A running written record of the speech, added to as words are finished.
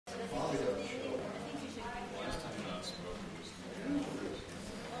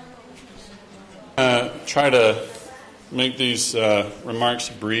try to make these remarks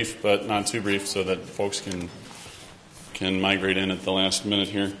brief, but not too brief, so that folks can migrate in at the last minute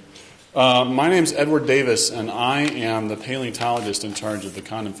here. My name's Edward Davis, and I am the paleontologist in charge of the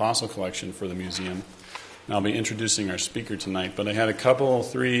Condon Fossil Collection for the museum. And I'll be introducing our speaker tonight, but I had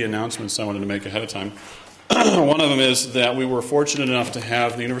three announcements I wanted to make ahead of time. One of them is that we were fortunate enough to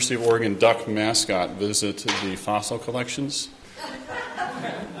have the University of Oregon duck mascot visit the fossil collections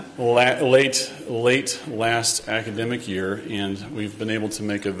late last academic year, and we've been able to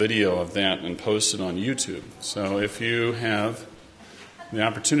make a video of that and post it on YouTube. So if you have the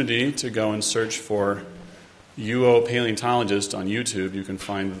opportunity to go and search for UO Paleontologist on YouTube, you can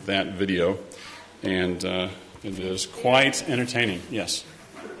find that video, and it is quite entertaining. Yes.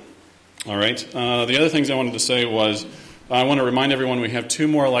 All right. The other things I wanted to say was I want to remind everyone we have 2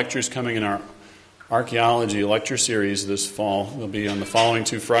 more lectures coming in our Archaeology lecture series this fall. They'll be on the following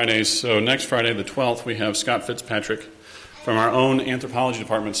 2 Fridays. So next Friday, the 12th, we have Scott Fitzpatrick from our own anthropology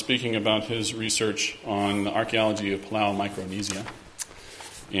department speaking about his research on the archaeology of Palau Micronesia.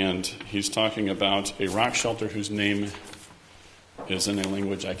 And he's talking about a rock shelter whose name is in a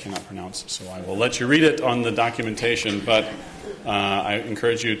language I cannot pronounce, so I will let you read it on the documentation, but I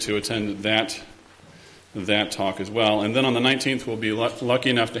encourage you to attend that talk as well. And then on the 19th, we'll be lucky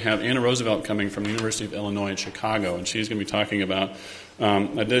enough to have Anna Roosevelt coming from the University of Illinois at Chicago, and she's going to be talking about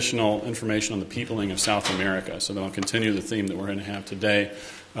additional information on the peopling of South America. So then I'll continue the theme that we're going to have today,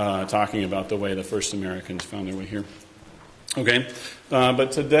 talking about the way the first Americans found their way here. Okay,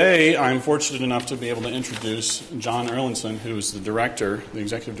 but today I'm fortunate enough to be able to introduce Jon Erlandson, who is the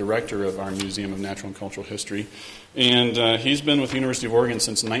executive director of our Museum of Natural and Cultural History. And he's been with the University of Oregon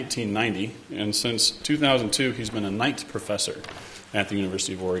since 1990, and since 2002 he's been a Knight professor at the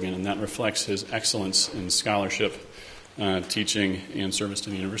University of Oregon, and that reflects his excellence in scholarship, teaching, and service to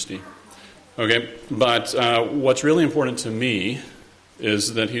the university. Okay, but what's really important to me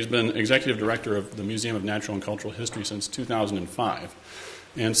is that he's been executive director of the Museum of Natural and Cultural History since 2005.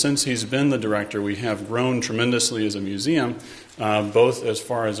 And since he's been the director, we have grown tremendously as a museum, both as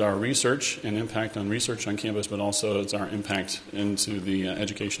far as our research and impact on research on campus, but also as our impact into the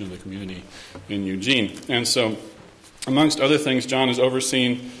education of the community in Eugene. And so, amongst other things, Jon has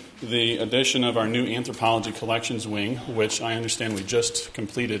overseen the addition of our new anthropology collections wing, which I understand we just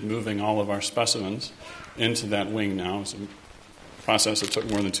completed moving all of our specimens into that wing now. It's a process that took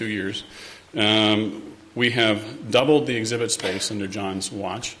more than 2 years. We have doubled the exhibit space under Jon's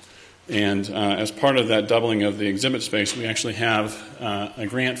watch, and as part of that doubling of the exhibit space, we actually have a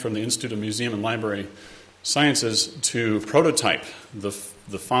grant from the Institute of Museum and Library Sciences to prototype the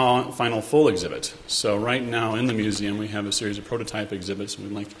final full exhibit. So right now in the museum we have a series of prototype exhibits, and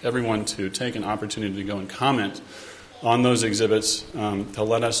we'd like everyone to take an opportunity to go and comment on those exhibits to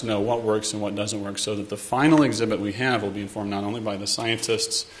let us know what works and what doesn't work, so that the final exhibit we have will be informed not only by the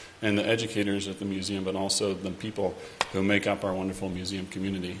scientists and the educators at the museum, but also the people who make up our wonderful museum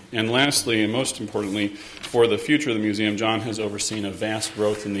community. And lastly, and most importantly, for the future of the museum, Jon has overseen a vast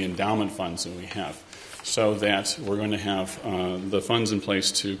growth in the endowment funds that we have, so that we're going to have the funds in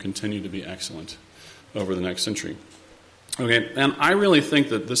place to continue to be excellent over the next century. Okay, and I really think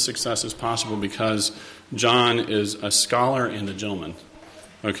that this success is possible because Jon is a scholar and a gentleman.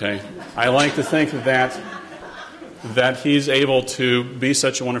 Okay, I like to think that he's able to be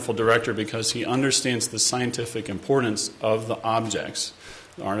such a wonderful director because he understands the scientific importance of the objects,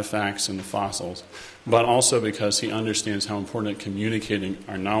 the artifacts and the fossils, but also because he understands how important communicating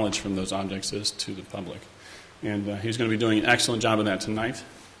our knowledge from those objects is to the public. And he's going to be doing an excellent job of that tonight.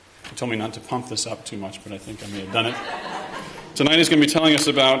 He told me not to pump this up too much, but I think I may have done it. Tonight he's going to be telling us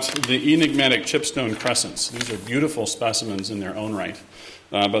about the enigmatic chipstone crescents. These are beautiful specimens in their own right,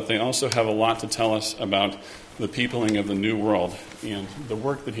 but they also have a lot to tell us about the peopling of the New World. And the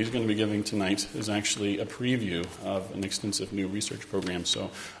work that he's going to be giving tonight is actually a preview of an extensive new research program,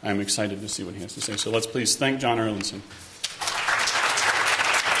 so I'm excited to see what he has to say. So let's please thank Jon Erlandson.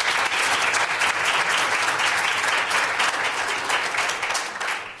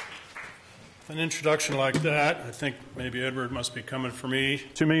 An introduction like that, I think maybe Edward must be coming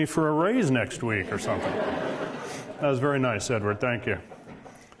to me for a raise next week or something. That was very nice, Edward. Thank you.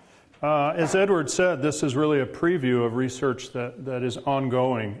 As Edward said, this is really a preview of research that is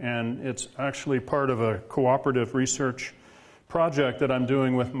ongoing, and it's actually part of a cooperative research project that I'm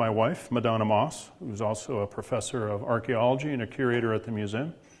doing with my wife, Madonna Moss, who's also a professor of archaeology and a curator at the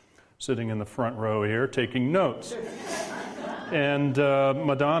museum, sitting in the front row here taking notes. And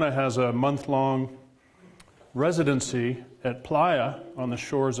Madonna has a month-long residency at Playa on the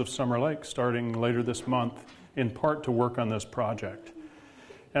shores of Summer Lake starting later this month, in part to work on this project.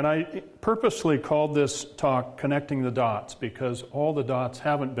 And I purposely called this talk Connecting the Dots because all the dots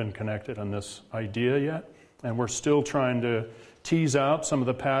haven't been connected on this idea yet, and we're still trying to tease out some of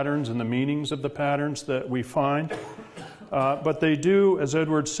the patterns and the meanings of the patterns that we find. But they do, as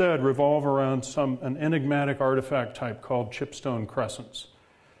Edward said, revolve around an enigmatic artifact type called chipstone crescents.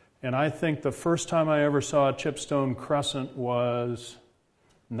 And I think the first time I ever saw a chipstone crescent was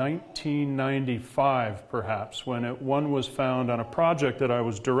 1995, perhaps, when one was found on a project that I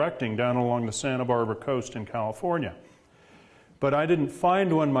was directing down along the Santa Barbara coast in California. But I didn't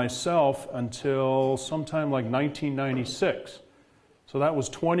find one myself until sometime like 1996. So that was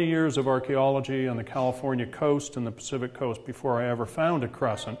 20 years of archaeology on the California coast and the Pacific coast before I ever found a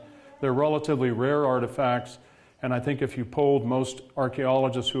crescent. They're relatively rare artifacts, and I think if you polled most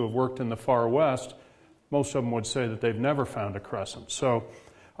archaeologists who have worked in the far west, most of them would say that they've never found a crescent. So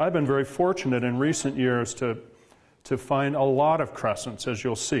I've been very fortunate in recent years to find a lot of crescents, as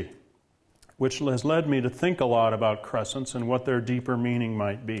you'll see, which has led me to think a lot about crescents and what their deeper meaning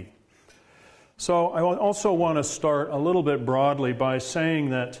might be. So I also want to start a little bit broadly by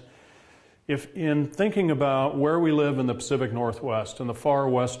saying that if in thinking about where we live in the Pacific Northwest and the far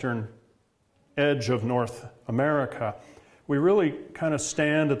western edge of North America, we really kind of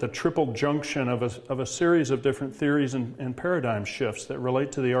stand at the triple junction of a series of different theories and paradigm shifts that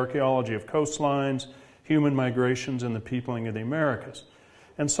relate to the archaeology of coastlines, human migrations, and the peopling of the Americas.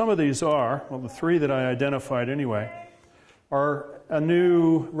 And some of these are, well, the three that I identified anyway, are a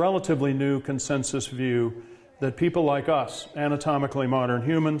relatively new consensus view that people like us, anatomically modern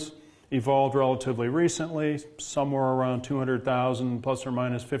humans, evolved relatively recently, somewhere around 200,000 plus or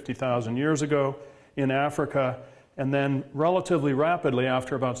minus 50,000 years ago in Africa, and then relatively rapidly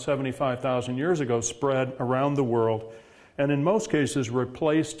after about 75,000 years ago spread around the world, and in most cases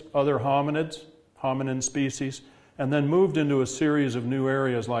replaced other hominin species, and then moved into a series of new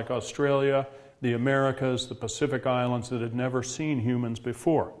areas like Australia, the Americas, the Pacific Islands that had never seen humans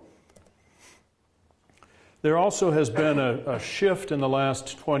before. There also has been a shift in the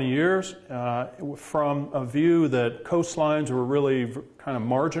last 20 years from a view that coastlines were really kind of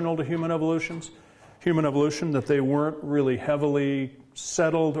marginal to human evolution, that they weren't really heavily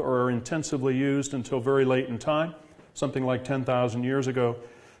settled or intensively used until very late in time, something like 10,000 years ago,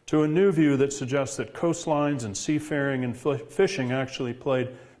 to a new view that suggests that coastlines and seafaring and fishing actually played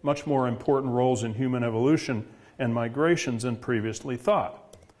much more important roles in human evolution and migrations than previously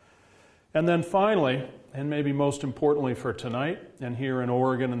thought. And then finally, and maybe most importantly for tonight, and here in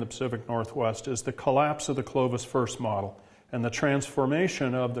Oregon and the Pacific Northwest, is the collapse of the Clovis First model and the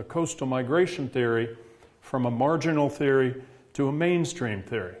transformation of the coastal migration theory from a marginal theory to a mainstream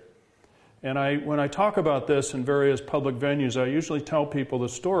theory. And when I talk about this in various public venues, I usually tell people the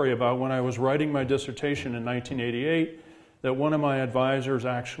story about when I was writing my dissertation in 1988, that one of my advisors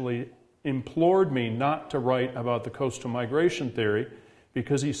actually implored me not to write about the coastal migration theory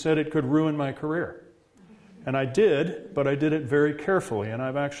because he said it could ruin my career. And I did, but I did it very carefully, and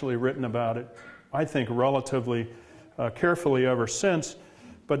I've actually written about it, I think, relatively carefully ever since.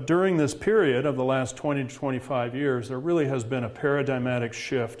 But during this period of the last 20 to 25 years, there really has been a paradigmatic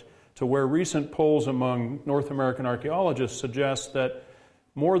shift to where recent polls among North American archaeologists suggest that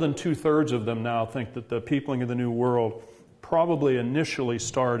more than 2/3 of them now think that the peopling of the New World probably initially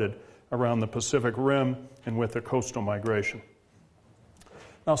started around the Pacific Rim and with the coastal migration.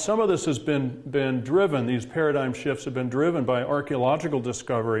 Now, some of this has been driven, these paradigm shifts have been driven by archaeological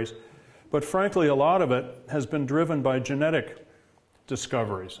discoveries, but frankly, a lot of it has been driven by genetic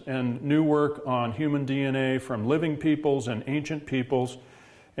discoveries and new work on human DNA from living peoples and ancient peoples,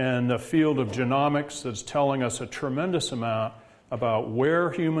 and a field of genomics that's telling us a tremendous amount about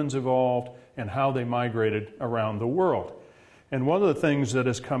where humans evolved and how they migrated around the world. And one of the things that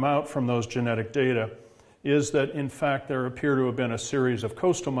has come out from those genetic data is that, in fact, there appear to have been a series of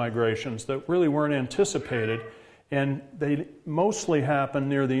coastal migrations that really weren't anticipated, and they mostly happened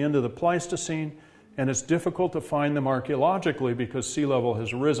near the end of the Pleistocene, and it's difficult to find them archaeologically because sea level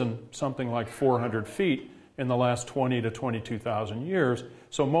has risen something like 400 feet in the last 20 to 22,000 years.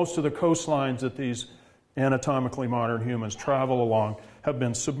 So most of the coastlines that these anatomically modern humans travel along have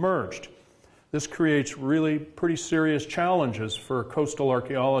been submerged. This creates really pretty serious challenges for coastal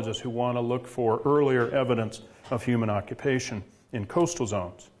archaeologists who want to look for earlier evidence of human occupation in coastal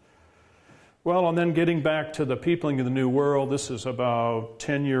zones. Well, and then getting back to the peopling of the New World, this is about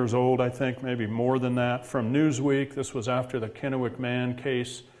 10 years old, I think, maybe more than that, from Newsweek. This was after the Kennewick Man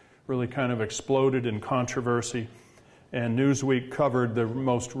case really kind of exploded in controversy. And Newsweek covered the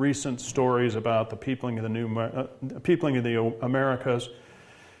most recent stories about the peopling of the Americas,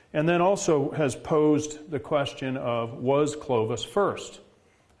 and then also has posed the question of, was Clovis first?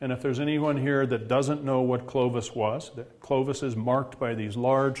 And if there's anyone here that doesn't know what Clovis was, Clovis is marked by these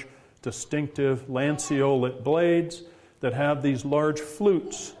large, distinctive lanceolate blades that have these large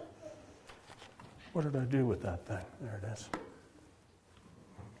flutes. What did I do with that thing? There it is.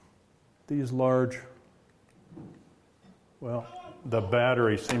 These large, well, the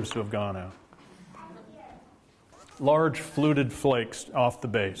battery seems to have gone out. Large fluted flakes off the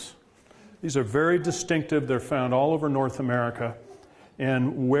base. These are very distinctive. They're found all over North America.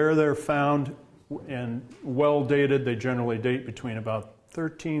 And where they're found and well dated, they generally date between about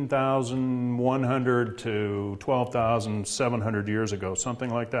 13,100 to 12,700 years ago,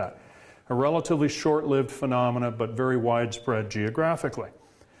 something like that. A relatively short-lived phenomena, but very widespread geographically.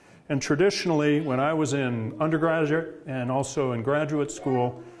 And traditionally, when I was in undergraduate and also in graduate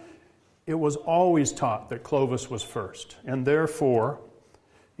school, it was always taught that Clovis was first. And therefore,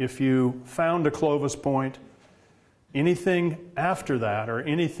 if you found a Clovis point, anything after that or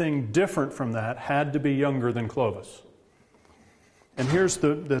anything different from that had to be younger than Clovis. And here's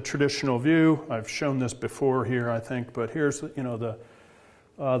the traditional view. I've shown this before here, I think, but here's the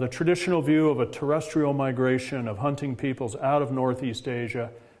traditional view of a terrestrial migration of hunting peoples out of Northeast Asia,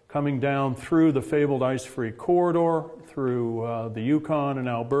 coming down through the fabled ice-free corridor, through the Yukon and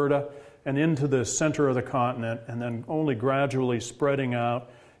Alberta, and into the center of the continent, and then only gradually spreading out,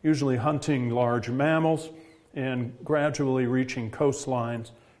 usually hunting large mammals, and gradually reaching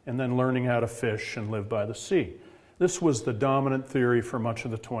coastlines, and then learning how to fish and live by the sea. This was the dominant theory for much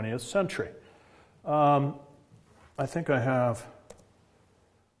of the 20th century. I think I have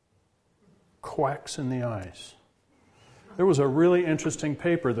quacks in the ice. There was a really interesting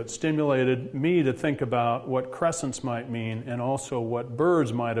paper that stimulated me to think about what crescents might mean and also what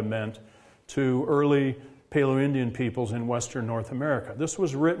birds might have meant to early Paleoindian peoples in Western North America. This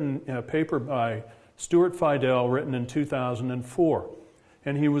was written in a paper by Stuart Fidel, written in 2004.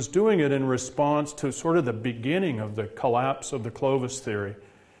 And he was doing it in response to sort of the beginning of the collapse of the Clovis theory,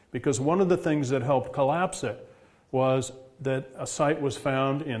 because one of the things that helped collapse it was that a site was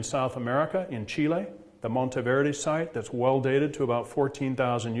found in South America, in Chile, the Monteverde site that's well dated to about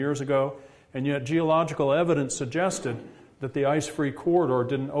 14,000 years ago, and yet geological evidence suggested that the ice-free corridor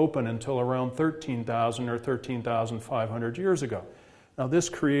didn't open until around 13,000 or 13,500 years ago. Now this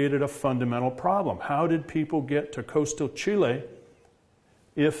created a fundamental problem. How did people get to coastal Chile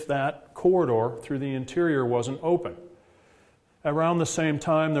if that corridor through the interior wasn't open? Around the same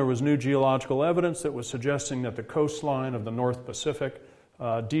time, there was new geological evidence that was suggesting that the coastline of the North Pacific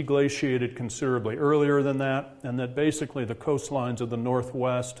deglaciated considerably earlier than that, and that basically the coastlines of the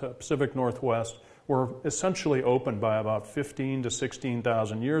Northwest, Pacific Northwest, were essentially opened by about 15 to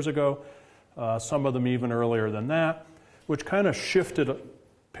 16,000 years ago, some of them even earlier than that, which kind of shifted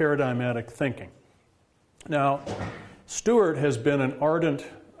paradigmatic thinking. Now, Stuart has been an ardent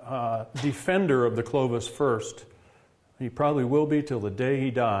defender of the Clovis first. He probably will be till the day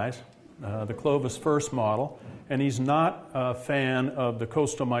he dies, the Clovis first model, and he's not a fan of the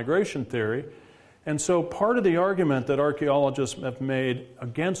coastal migration theory. And so part of the argument that archaeologists have made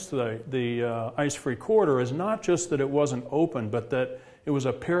against the ice-free corridor is not just that it wasn't open, but that it was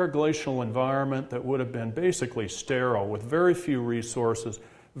a paraglacial environment that would have been basically sterile with very few resources,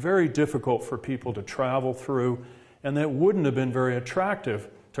 very difficult for people to travel through, and that wouldn't have been very attractive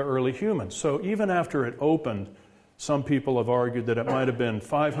to early humans. So even after it opened, some people have argued that it might have been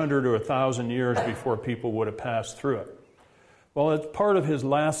 500 or 1,000 years before people would have passed through it. Well, as part of his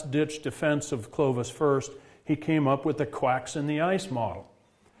last-ditch defense of Clovis first, he came up with the quacks in the ice model.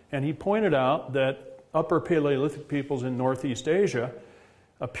 And he pointed out that upper Paleolithic peoples in Northeast Asia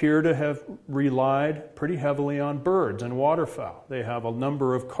appear to have relied pretty heavily on birds and waterfowl. They have a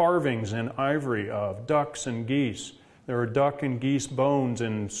number of carvings in ivory of ducks and geese. There are duck and geese bones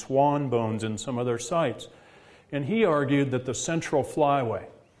and swan bones in some of their sites. And he argued that the Central Flyway,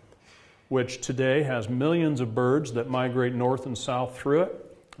 which today has millions of birds that migrate north and south through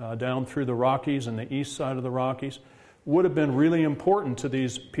it, down through the Rockies and the east side of the Rockies, would have been really important to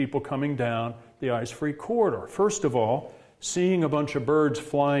these people coming down the ice-free corridor. First of all, seeing a bunch of birds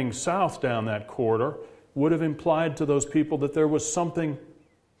flying south down that corridor would have implied to those people that there was something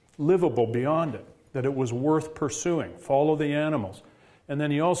livable beyond it, that it was worth pursuing. Follow the animals. And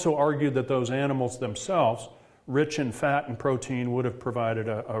then he also argued that those animals themselves, rich in fat and protein, would have provided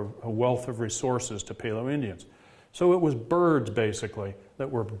a wealth of resources to Paleoindians. So it was birds, basically, that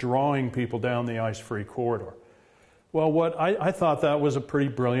were drawing people down the ice-free corridor. Well, I thought that was a pretty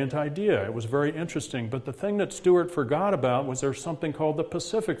brilliant idea. It was very interesting. But the thing that Stuart forgot about was there's something called the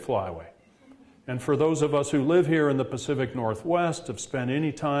Pacific Flyway. And for those of us who live here in the Pacific Northwest, have spent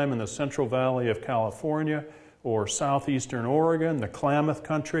any time in the Central Valley of California, or southeastern Oregon, the Klamath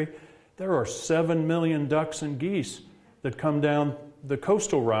country, there are 7 million ducks and geese that come down the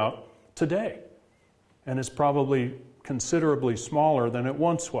coastal route today. And it's probably considerably smaller than it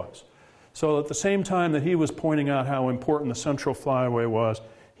once was. So at the same time that he was pointing out how important the Central Flyway was,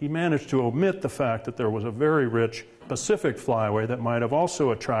 he managed to omit the fact that there was a very rich Pacific Flyway that might have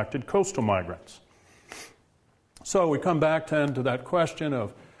also attracted coastal migrants. So we come back then to that question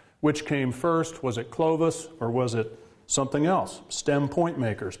of which came first. Was it Clovis or was it something else? Stem point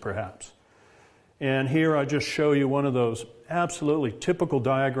makers, perhaps. And here I just show you one of those absolutely typical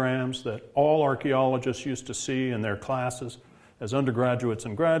diagrams that all archaeologists used to see in their classes as undergraduates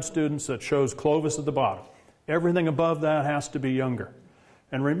and grad students that shows Clovis at the bottom. Everything above that has to be younger.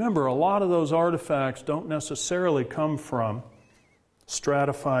 And remember, a lot of those artifacts don't necessarily come from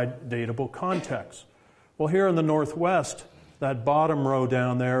stratified datable contexts. Well, here in the Northwest, that bottom row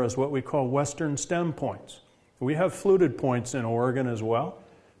down there is what we call western stem points. We have fluted points in Oregon as well,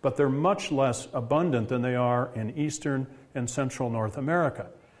 but they're much less abundant than they are in eastern and central North America.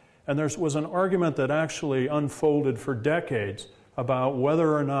 And there was an argument that actually unfolded for decades about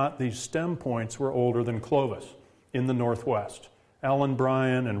whether or not these stem points were older than Clovis in the Northwest. Ellen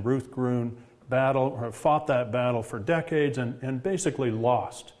Bryan and Ruth Gruen fought that battle for decades and basically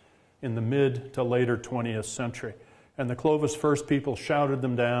lost in the mid to later 20th century. And the Clovis first people shouted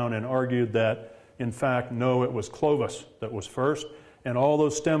them down and argued that, in fact, no, it was Clovis that was first, and all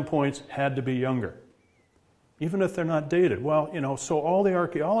those stem points had to be younger, even if they're not dated. Well, so all the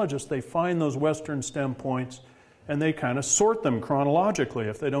archaeologists, they find those western stem points, and they kind of sort them chronologically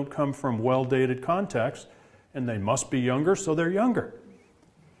if they don't come from well-dated contexts, and they must be younger, so they're younger.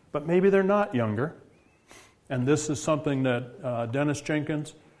 But maybe they're not younger, and this is something that Dennis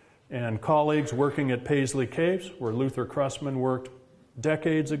Jenkins and colleagues working at Paisley Caves, where Luther Cressman worked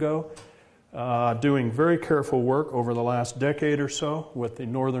decades ago, doing very careful work over the last decade or so with the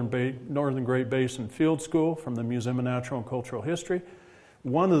Northern Great Basin Field School from the Museum of Natural and Cultural History.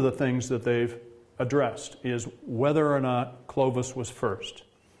 One of the things that they've addressed is whether or not Clovis was first.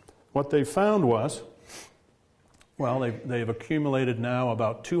 What they found was, well, they've accumulated now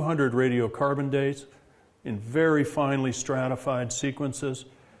about 200 radiocarbon dates in very finely stratified sequences,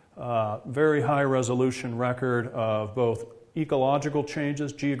 very high resolution record of both ecological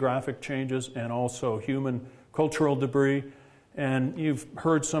changes, geographic changes, and also human cultural debris. And you've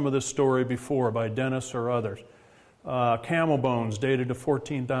heard some of this story before by Dennis or others. Camel bones dated to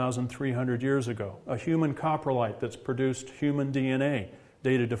 14,300 years ago. A human coprolite that's produced human DNA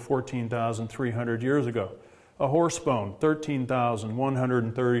dated to 14,300 years ago. A horse bone,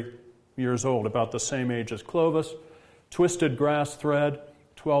 13,130 years old, about the same age as Clovis. Twisted grass thread,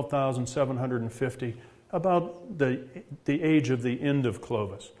 12,750, about the age of the end of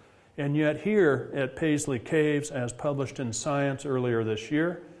Clovis. And yet here at Paisley Caves, as published in Science earlier this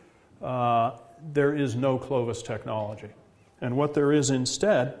year, there is no Clovis technology. And what there is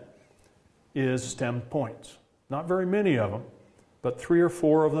instead is stem points. Not very many of them, but 3 or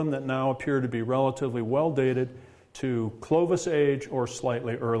 4 of them that now appear to be relatively well dated to Clovis age or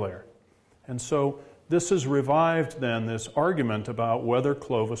slightly earlier. And so this has revived then this argument about whether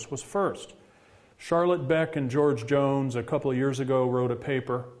Clovis was first. Charlotte Beck and George Jones a couple of years ago wrote a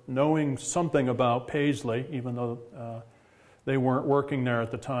paper knowing something about Paisley, even though they weren't working there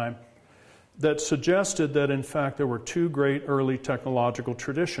at the time, that suggested that in fact there were 2 great early technological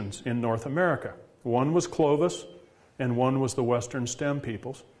traditions in North America. One was Clovis and one was the Western Stem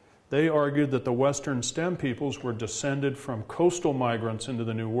peoples. They argued that the Western Stem peoples were descended from coastal migrants into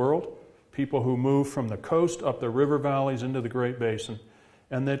the New World, people who moved from the coast up the river valleys into the Great Basin,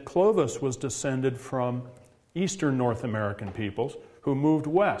 and that Clovis was descended from Eastern North American peoples who moved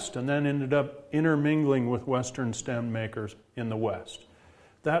west and then ended up intermingling with Western stem makers in the West.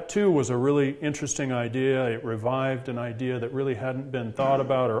 That too was a really interesting idea. It revived an idea that really hadn't been thought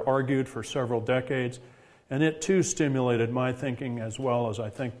about or argued for several decades, and it too stimulated my thinking as well as I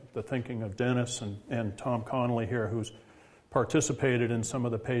think the thinking of Dennis and Tom Connolly here, who's participated in some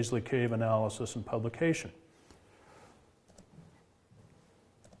of the Paisley Cave analysis and publication.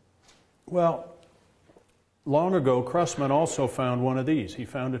 Well, long ago, Cressman also found one of these. He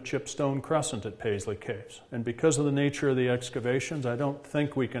found a chipstone crescent at Paisley Caves. And because of the nature of the excavations, I don't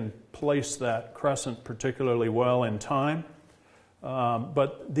think we can place that crescent particularly well in time.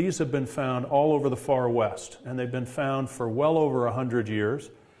 But these have been found all over the far west, and they've been found for well over 100 years.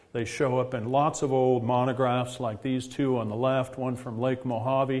 They show up in lots of old monographs like these 2 on the left, one from Lake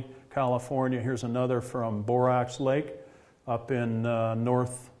Mojave, California. Here's another from Borax Lake up in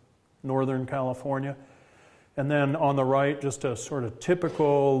northern California. And then on the right, just a sort of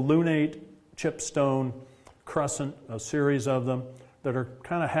typical lunate chipstone crescent, a series of them that are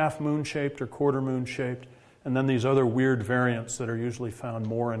kind of half-moon shaped or quarter-moon shaped, and then these other weird variants that are usually found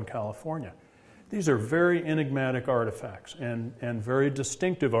more in California. These are very enigmatic artifacts and very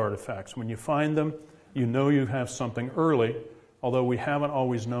distinctive artifacts. When you find them, you know you have something early, although we haven't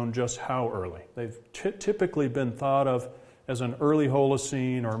always known just how early. They've typically been thought of as an early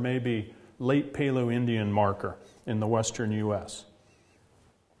Holocene or maybe late Paleoindian marker in the western U.S.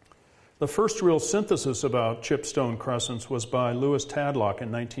 The first real synthesis about chipstone crescents was by Lewis Tadlock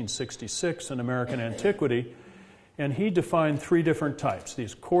in 1966 in American Antiquity, and he defined three different types,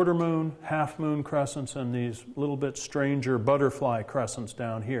 these quarter-moon, half-moon crescents, and these little bit stranger butterfly crescents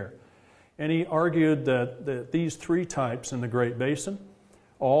down here. And he argued that these three types in the Great Basin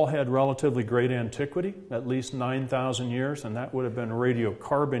all had relatively great antiquity, at least 9,000 years, and that would have been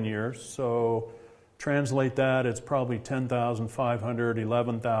radiocarbon years. So translate that, it's probably 10,500,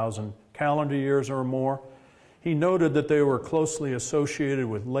 11,000 calendar years or more. He noted that they were closely associated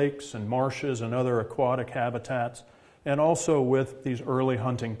with lakes and marshes and other aquatic habitats, and also with these early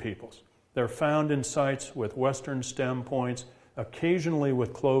hunting peoples. They're found in sites with western stem points, occasionally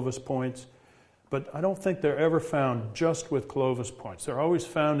with Clovis points, but I don't think they're ever found just with Clovis points. They're always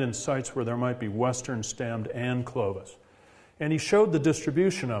found in sites where there might be western stemmed and Clovis. And he showed the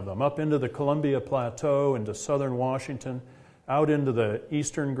distribution of them up into the Columbia Plateau, into southern Washington, out into the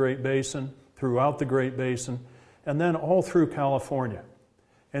eastern Great Basin, throughout the Great Basin, and then all through California.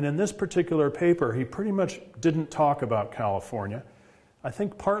 And in this particular paper, he pretty much didn't talk about California. I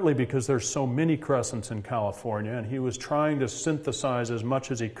think partly because there's so many crescents in California, and he was trying to synthesize as much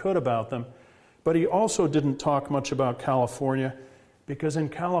as he could about them. But he also didn't talk much about California because in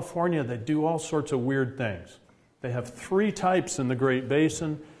California they do all sorts of weird things. They have three types in the Great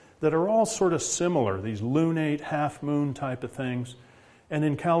Basin that are all sort of similar, these lunate, half-moon type of things. And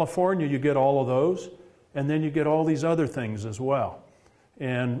in California you get all of those, and then you get all these other things as well.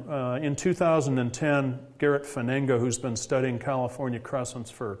 And in 2010, Garrett Fanenga, who's been studying California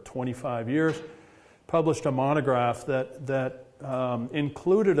crescents for 25 years, published a monograph that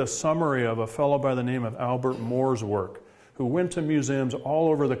included a summary of a fellow by the name of Albert Moore's work, who went to museums all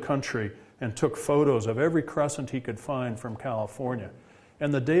over the country and took photos of every crescent he could find from California.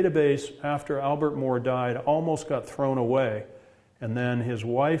 And the database, after Albert Moore died, almost got thrown away. And then his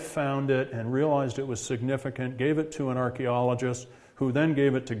wife found it and realized it was significant, gave it to an archaeologist, who then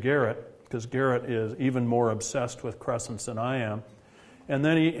gave it to Garrett, because Garrett is even more obsessed with crescents than I am. And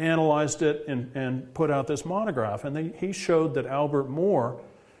then he analyzed it and put out this monograph. And he showed that Albert Moore,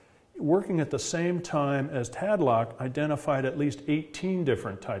 working at the same time as Tadlock, identified at least 18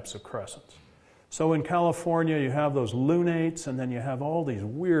 different types of crescents. So in California, you have those lunates, and then you have all these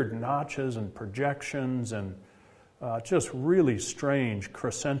weird notches and projections and just really strange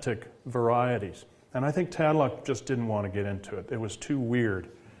crescentic varieties. And I think Tadlock just didn't want to get into it. It was too weird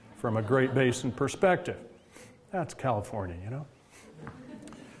from a Great Basin perspective. That's California, you know.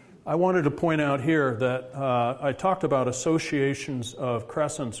 I wanted to point out here that I talked about associations of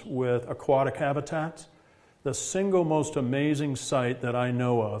crescents with aquatic habitats. The single most amazing site that I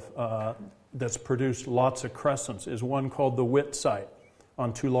know of that's produced lots of crescents is one called the Witt site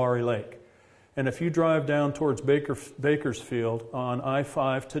on Tulare Lake. And if you drive down towards Bakersfield on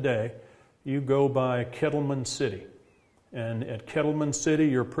I-5 today, you go by Kettleman City. And at Kettleman City,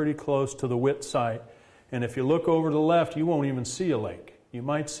 you're pretty close to the Witt site. And if you look over to the left, you won't even see a lake. You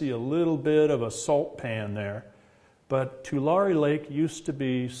might see a little bit of a salt pan there. But Tulare Lake used to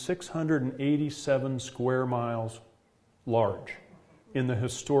be 687 square miles large in the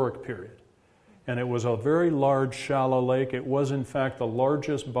historic period. And it was a very large, shallow lake. It was, in fact, the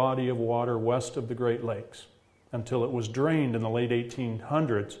largest body of water west of the Great Lakes until it was drained in the late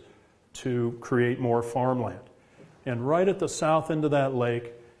 1800s to create more farmland. And right at the south end of that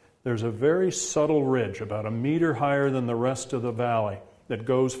lake, there's a very subtle ridge, about a meter higher than the rest of the valley, that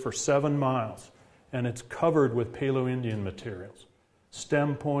goes for 7 miles. And it's covered with Paleoindian materials.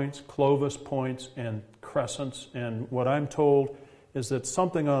 Stem points, Clovis points, and crescents. And what I'm told is that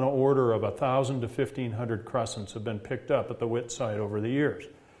something on an order of 1,000 to 1,500 crescents have been picked up at the Witt site over the years.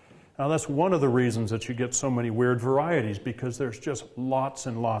 Now that's one of the reasons that you get so many weird varieties, because there's just lots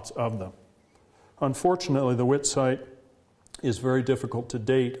and lots of them. Unfortunately, the Witt site is very difficult to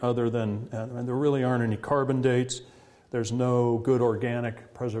date, other than, and there really aren't any carbon dates. There's no good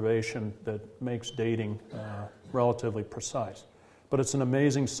organic preservation that makes dating relatively precise. But it's an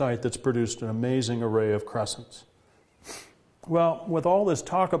amazing site that's produced an amazing array of crescents. Well, with all this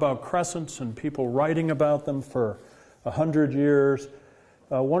talk about crescents and people writing about them for 100 years,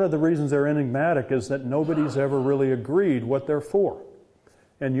 one of the reasons they're enigmatic is that nobody's ever really agreed what they're for.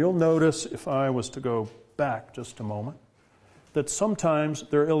 And you'll notice, if I was to go back just a moment, that sometimes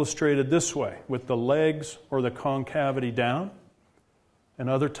they're illustrated this way, with the legs or the concavity down, and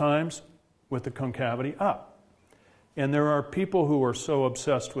other times with the concavity up. And there are people who are so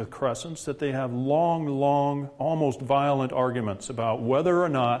obsessed with crescents that they have long, almost violent arguments about whether or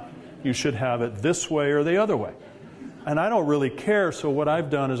not you should have it this way or the other way. And I don't really care, so what I've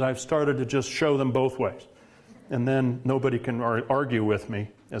done is I've started to just show them both ways. And then nobody can argue with me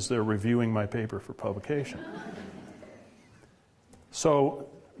as they're reviewing my paper for publication. So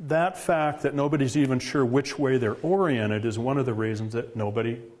that fact that nobody's even sure which way they're oriented is one of the reasons that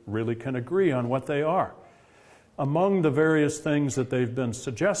nobody really can agree on what they are. Among the various things that they've been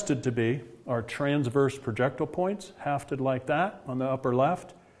suggested to be are transverse projectile points, hafted like that on the upper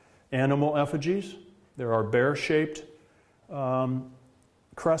left, animal effigies. There are bear-shaped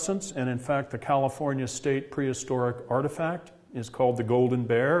crescents, and in fact the California State Prehistoric Artifact is called the Golden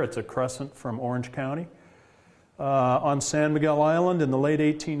Bear. It's a crescent from Orange County. On San Miguel Island in the late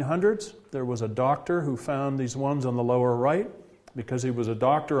 1800s, there was a doctor who found these ones on the lower right. Because he was a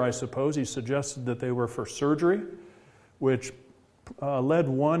doctor, I suppose, he suggested that they were for surgery, which led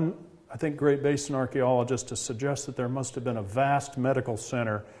one, I think, Great Basin archaeologist to suggest that there must have been a vast medical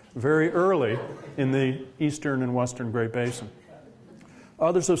center very early in the eastern and western Great Basin.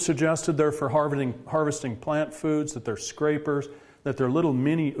 Others have suggested they're for harvesting plant foods, that they're scrapers, that they're little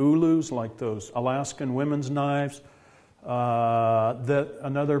mini ulus like those Alaskan women's knives. That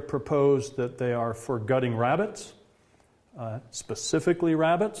another proposed that they are for gutting rabbits. Specifically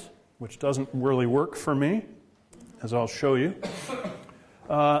rabbits, which doesn't really work for me, as I'll show you.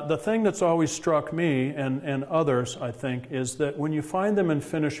 The thing that's always struck me and others, I think, is that when you find them in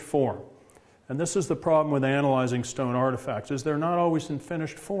finished form, and this is the problem with analyzing stone artifacts, is they're not always in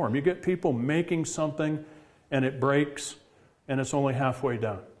finished form. You get people making something and it breaks and it's only halfway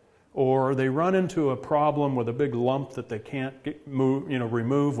done. Or they run into a problem with a big lump that they can't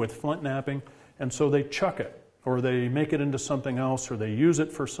remove with flint knapping, and so they chuck it. Or they make it into something else, or they use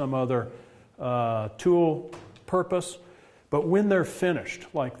it for some other tool purpose. But when they're finished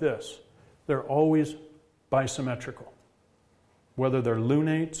like this, they're always bisymmetrical. Whether they're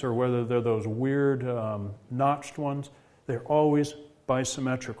lunates or whether they're those weird notched ones, they're always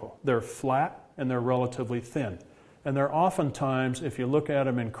bisymmetrical. They're flat and they're relatively thin. And they're oftentimes, if you look at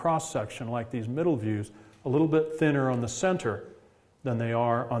them in cross-section like these middle views, a little bit thinner on the center than they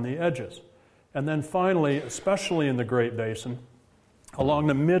are on the edges. And then finally, especially in the Great Basin, along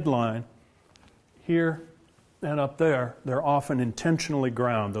the midline, here and up there, they're often intentionally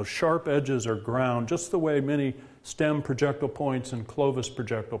ground. Those sharp edges are ground just the way many stem projectile points and Clovis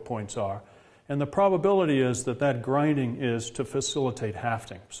projectile points are. And the probability is that that grinding is to facilitate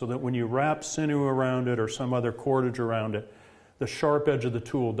hafting, so that when you wrap sinew around it or some other cordage around it, the sharp edge of the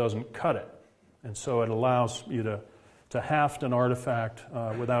tool doesn't cut it. And so it allows you to haft an artifact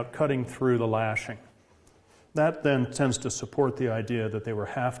without cutting through the lashing. That then tends to support the idea that they were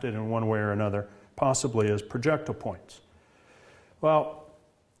hafted in one way or another, possibly as projectile points. Well,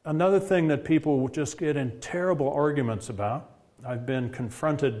 another thing that people just get in terrible arguments about, I've been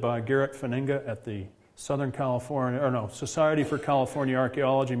confronted by Garrett Faninga at the Society for California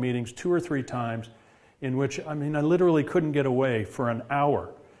Archaeology meetings 2 or 3 times, in which, I literally couldn't get away for an hour.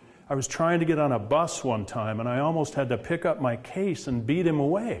 I was trying to get on a bus one time, and I almost had to pick up my case and beat him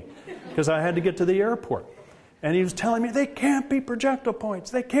away because I had to get to the airport. And he was telling me, they can't be projectile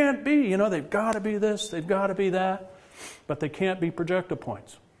points. They can't be. They've got to be this, they've got to be that, but they can't be projectile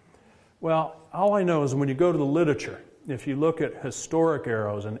points. Well, all I know is when you go to the literature, if you look at historic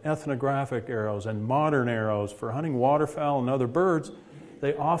arrows and ethnographic arrows and modern arrows for hunting waterfowl and other birds,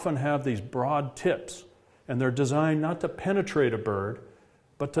 they often have these broad tips, and they're designed not to penetrate a bird,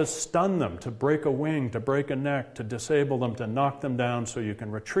 but to stun them, to break a wing, to break a neck, to disable them, to knock them down so you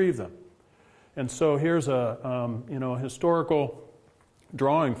can retrieve them. And so here's a historical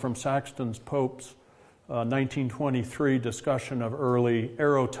drawing from Saxton Pope's 1923 discussion of early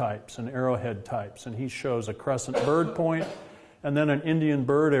arrow types and arrowhead types. And he shows a crescent bird point and then an Indian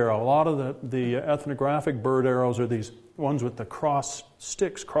bird arrow. A lot of the ethnographic bird arrows are these ones with the cross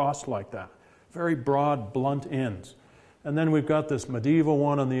sticks crossed like that. Very broad, blunt ends. And then we've got this medieval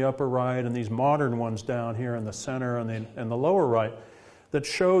one on the upper right and these modern ones down here in the center and the lower right that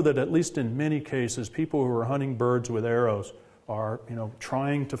show that, at least in many cases, people who are hunting birds with arrows are,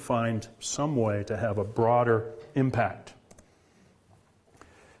 trying to find some way to have a broader impact.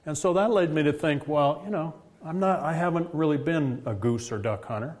 And so that led me to think, well, I haven't really been a goose or duck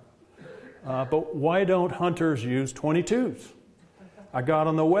hunter, but why don't hunters use 22s? I got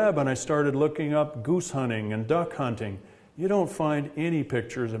on the web and I started looking up goose hunting and duck hunting, You don't find any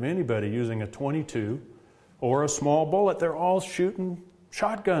pictures of anybody using a .22 or a small bullet. They're all shooting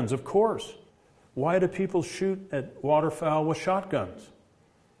shotguns, of course. Why do people shoot at waterfowl with shotguns?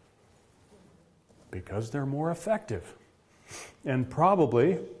 Because they're more effective. And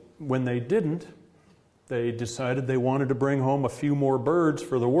probably when they didn't, they decided they wanted to bring home a few more birds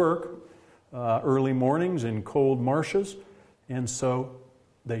for the work, early mornings in cold marshes, and so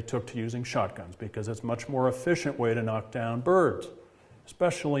they took to using shotguns because it's a much more efficient way to knock down birds,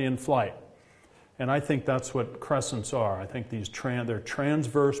 especially in flight. And I think that's what crescents are. I think they're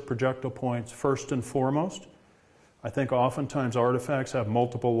transverse projectile points first and foremost. I think oftentimes artifacts have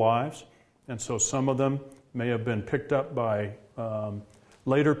multiple lives, and so some of them may have been picked up by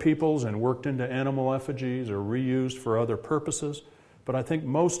later peoples and worked into animal effigies or reused for other purposes. But I think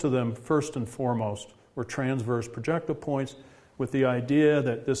most of them, first and foremost, were transverse projectile points with the idea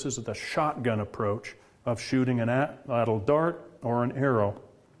that this is the shotgun approach of shooting an atlatl dart or an arrow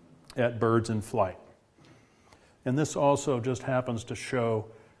at birds in flight. And this also just happens to show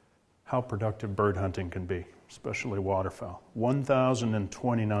how productive bird hunting can be, especially waterfowl.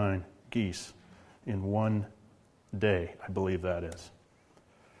 1,029 geese in one day, I believe that is.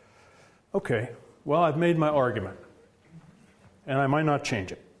 Okay, well, I've made my argument, and I might not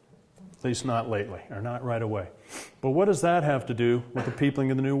change it, at least not lately, or not right away. But what does that have to do with the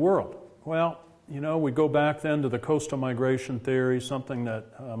peopling of the New World? Well, you know, we go back then to the coastal migration theory, something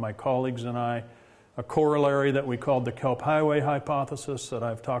that my colleagues and I, a corollary that we called the Kelp Highway hypothesis that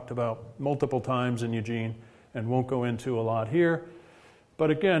I've talked about multiple times in Eugene and won't go into a lot here.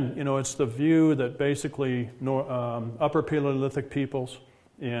 But again, you know, it's the view that basically Upper Paleolithic peoples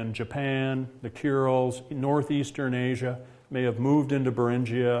in Japan, the Kurils, northeastern Asia may have moved into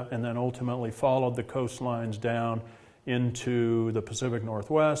Beringia and then ultimately followed the coastlines down into the Pacific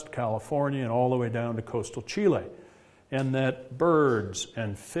Northwest, California, and all the way down to coastal Chile. And that birds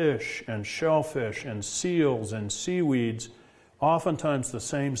and fish and shellfish and seals and seaweeds, oftentimes the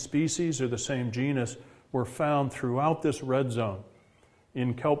same species or the same genus, were found throughout this red zone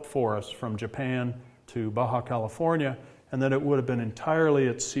in kelp forests from Japan to Baja California, and that it would have been entirely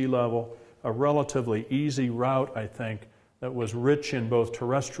at sea level, a relatively easy route, I think, that was rich in both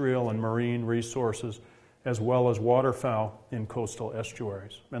terrestrial and marine resources, as well as waterfowl in coastal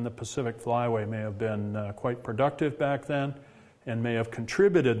estuaries. And the Pacific Flyway may have been quite productive back then and may have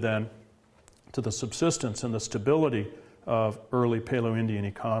contributed then to the subsistence and the stability of early Paleoindian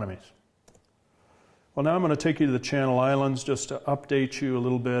economies. Well, now I'm going to take you to the Channel Islands just to update you a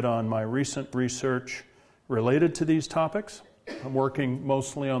little bit on my recent research related to these topics. I'm working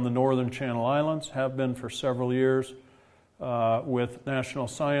mostly on the northern Channel Islands, have been for several years with National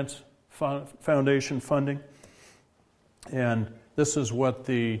Science Foundation funding. And this is what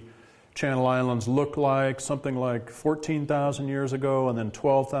the Channel Islands look like, something like 14,000 years ago, and then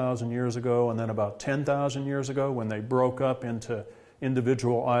 12,000 years ago, and then about 10,000 years ago when they broke up into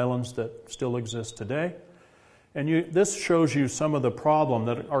individual islands that still exist today. And this shows you some of the problem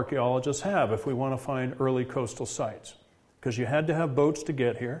that archaeologists have if we want to find early coastal sites. Because you had to have boats to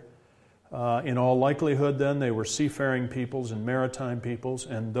get here. In all likelihood, then, they were seafaring peoples and maritime peoples,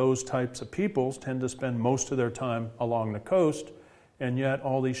 and those types of peoples tend to spend most of their time along the coast, and yet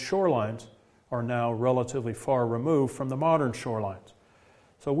all these shorelines are now relatively far removed from the modern shorelines.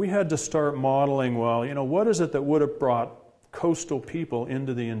 So we had to start modeling, well, you know, what is it that would have brought coastal people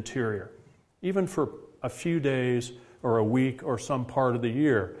into the interior, even for a few days or a week or some part of the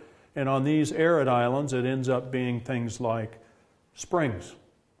year? And on these arid islands, it ends up being things like springs,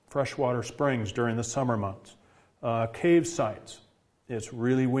 freshwater springs during the summer months, cave sites. It's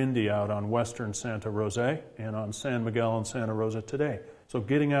really windy out on western Santa Rosa and on San Miguel and Santa Rosa today. So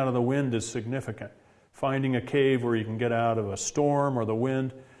getting out of the wind is significant. Finding a cave where you can get out of a storm or the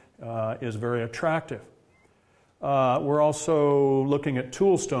wind is very attractive. We're also looking at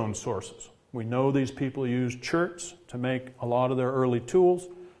toolstone sources. We know these people used cherts to make a lot of their early tools.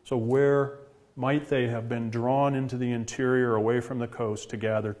 So where might they have been drawn into the interior away from the coast to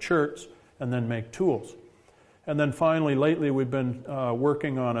gather cherts and then make tools? And then finally, lately we've been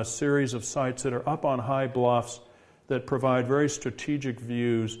working on a series of sites that are up on high bluffs that provide very strategic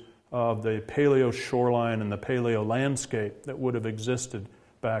views of the paleo shoreline and the paleo landscape that would have existed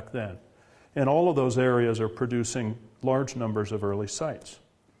back then. And all of those areas are producing large numbers of early sites.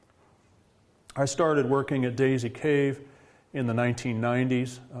 I started working at Daisy Cave in the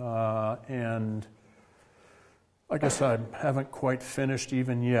 1990s, and I guess I haven't quite finished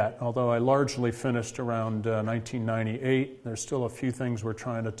even yet, although I largely finished around 1998. There's still a few things we're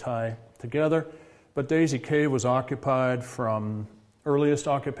trying to tie together, but Daisy Cave was occupied from earliest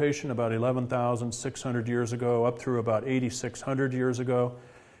occupation about 11,600 years ago up through about 8,600 years ago.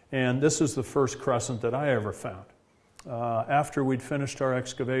 And this is the first crescent that I ever found. After we'd finished our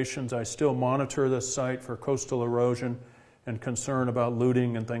excavations, I still monitor this site for coastal erosion and concern about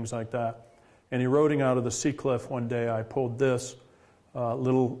looting and things like that. And eroding out of the sea cliff one day, I pulled this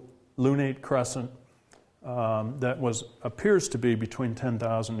little lunate crescent that appears to be between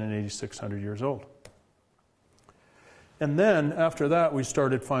 10,000 and 8,600 years old. And then, after that, we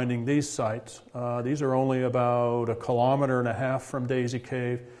started finding these sites. These are only about 1.5 kilometers from Daisy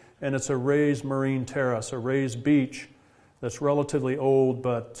Cave, and it's a raised marine terrace, a raised beach that's relatively old,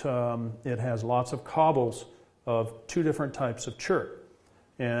 but it has lots of cobbles of 2 different types of chert.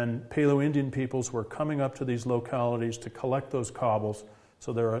 And Paleoindian peoples were coming up to these localities to collect those cobbles.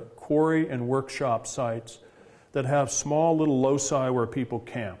 So there are quarry and workshop sites that have small little loci where people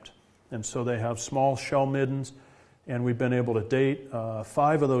camped. And so they have small shell middens, and we've been able to date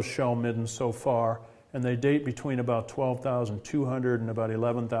 5 of those shell middens so far, and they date between about 12,200 and about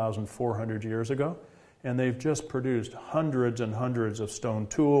 11,400 years ago. And they've just produced hundreds and hundreds of stone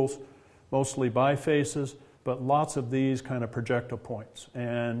tools, mostly bifaces, but lots of these kind of projectile points.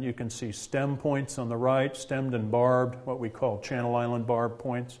 And you can see stem points on the right, stemmed and barbed, what we call Channel Island barb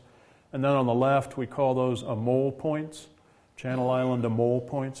points. And then on the left, we call those amole points, Channel Island amole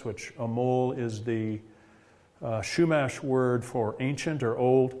points, which amole is the Chumash word for ancient or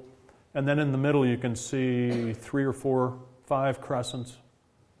old. And then in the middle, you can see 3 or 4, 5 crescents,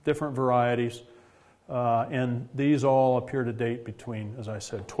 different varieties. And these all appear to date between, as I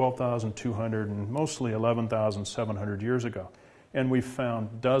said, 12,200 and mostly 11,700 years ago. And we've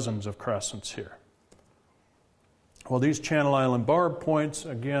found dozens of crescents here. Well, these Channel Island barb points,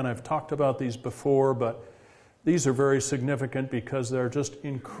 again, I've talked about these before, but these are very significant because they're just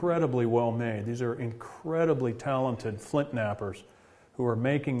incredibly well made. These are incredibly talented flint knappers who are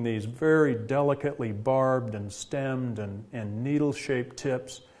making these very delicately barbed and stemmed and needle-shaped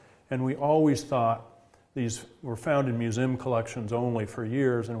tips. And we always thought these were found in museum collections only for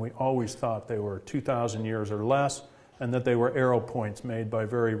years, and we always thought they were 2,000 years or less, and that they were arrow points made by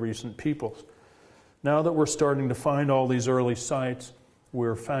very recent peoples. Now that we're starting to find all these early sites,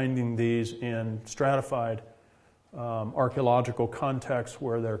 we're finding these in stratified archaeological contexts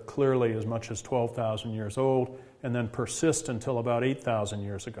where they're clearly as much as 12,000 years old, and then persist until about 8,000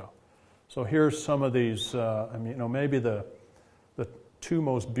 years ago. So here's some of these, maybe the 2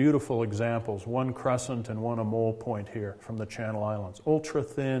 most beautiful examples, one crescent and one amole point here from the Channel Islands. Ultra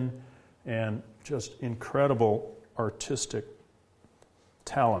thin and just incredible artistic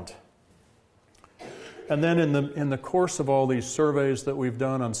talent. And then in the course of all these surveys that we've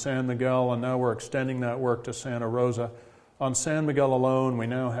done on San Miguel, and now we're extending that work to Santa Rosa, on San Miguel alone we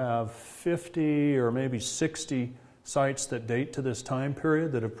now have 50 or maybe 60 sites that date to this time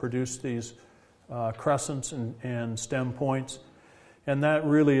period that have produced these crescents and stem points. And that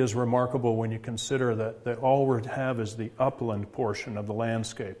really is remarkable when you consider that all we have is the upland portion of the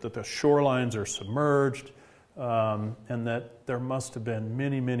landscape, that the shorelines are submerged, and that there must have been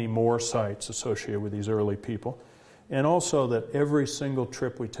many, many more sites associated with these early people. And also that every single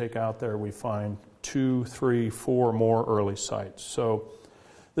trip we take out there, we find 2, 3, 4 more early sites. So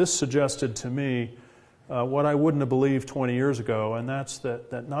this suggested to me what I wouldn't have believed 20 years ago, and that's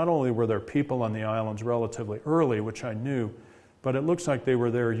that not only were there people on the islands relatively early, which I knew, but it looks like they were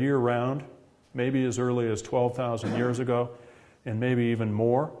there year-round, maybe as early as 12,000 years ago, and maybe even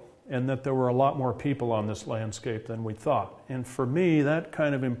more, and that there were a lot more people on this landscape than we thought. And for me, that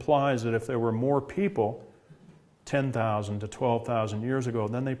kind of implies that if there were more people 10,000 to 12,000 years ago,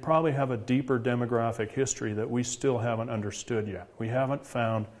 then they probably have a deeper demographic history that we still haven't understood yet. We haven't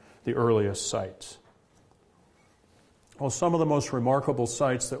found the earliest sites. Well, some of the most remarkable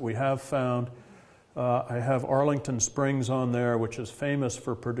sites that we have found, I have Arlington Springs on there, which is famous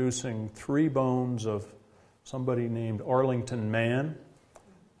for producing 3 bones of somebody named Arlington Man.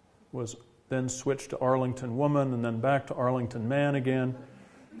 Was then switched to Arlington Woman, and then back to Arlington Man again,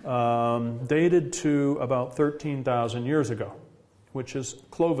 dated to about 13,000 years ago, which is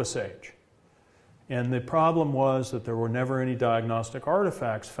Clovis age. And the problem was that there were never any diagnostic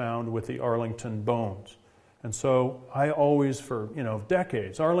artifacts found with the Arlington bones. And so I always, for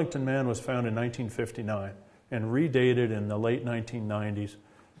decades, Arlington Man was found in 1959 and redated in the late 1990s.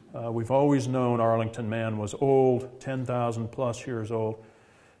 We've always known Arlington Man was old, 10,000 plus years old.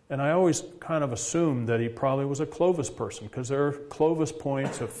 And I always kind of assumed that he probably was a Clovis person, because there are Clovis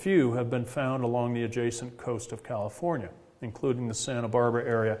points, a few have been found along the adjacent coast of California, including the Santa Barbara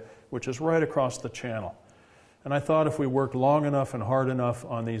area, which is right across the channel. And I thought if we worked long enough and hard enough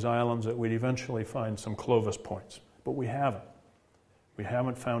on these islands that we'd eventually find some Clovis points, but we haven't. We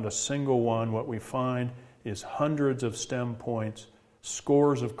haven't found a single one. What we find is hundreds of stem points,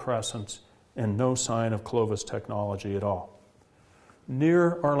 scores of crescents, and no sign of Clovis technology at all.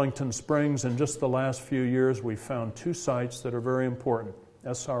 Near Arlington Springs, in just the last few years, we found two sites that are very important,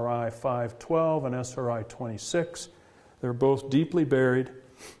 SRI 512 and SRI 26. They're both deeply buried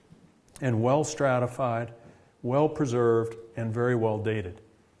and well stratified, well preserved, and very well dated.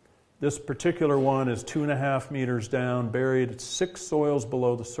 This particular one is 2.5 meters down, buried at 6 soils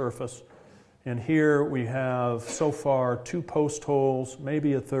below the surface. And here we have, so far, 2 post holes,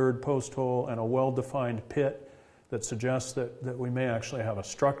 maybe a third post hole, and a well-defined pit that suggests that we may actually have a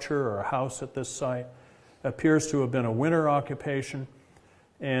structure or a house at this site. It appears to have been a winter occupation,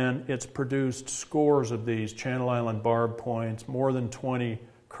 and it's produced scores of these Channel Island barb points, more than 20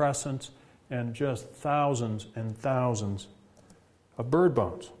 crescents, and just thousands and thousands of bird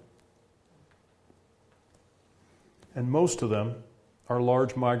bones. And most of them are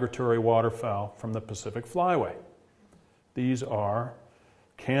large migratory waterfowl from the Pacific Flyway. These are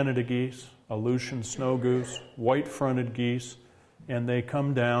Canada geese, Aleutian snow goose, white-fronted geese, and they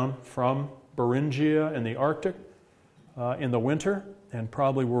come down from Beringia in the Arctic in the winter, and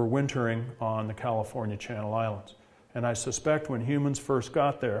probably were wintering on the California Channel Islands. And I suspect when humans first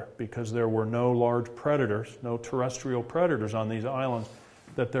got there, because there were no large predators, no terrestrial predators on these islands,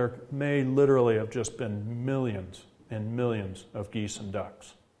 that there may literally have just been millions and millions of geese and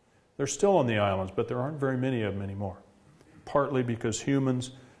ducks. They're still on the islands, but there aren't very many of them anymore. Partly because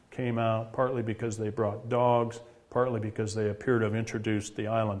humans came out, partly because they brought dogs, partly because they appear to have introduced the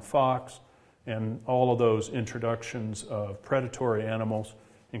island fox, and all of those introductions of predatory animals,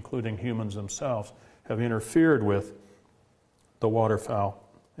 including humans themselves, have interfered with the waterfowl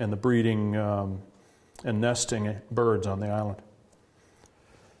and the breeding and nesting birds on the island.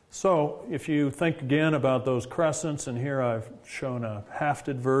 So if you think again about those crescents, and here I've shown a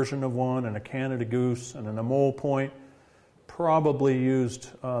hafted version of one, and a Canada goose, and an amole point, probably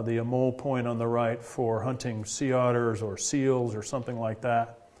used the amole point on the right for hunting sea otters or seals or something like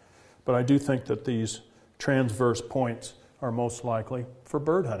that. But I do think that these transverse points are most likely for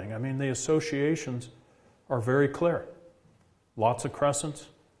bird hunting. I mean, the associations are very clear. Lots of crescents,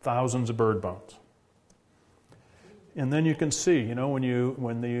 thousands of bird bones. And then you can see, when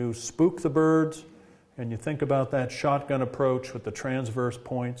you spook the birds and you think about that shotgun approach with the transverse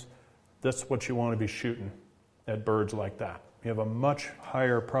points, that's what you want to be shooting at birds like that. You have a much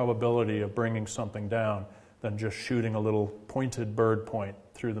higher probability of bringing something down than just shooting a little pointed bird point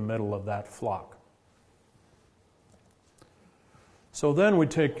through the middle of that flock. So then we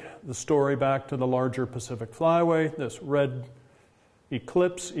take the story back to the larger Pacific Flyway. This red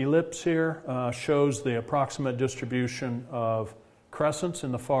ellipse here shows the approximate distribution of crescents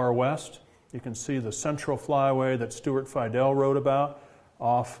in the far west. You can see the central flyway that Stuart Fidel wrote about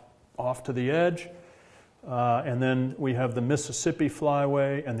off to the edge. And then we have the Mississippi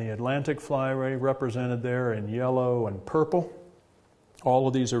Flyway and the Atlantic Flyway represented there in yellow and purple. All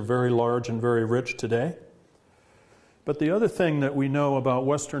of these are very large and very rich today. But the other thing that we know about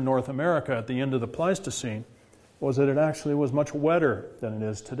western North America at the end of the Pleistocene was that it actually was much wetter than it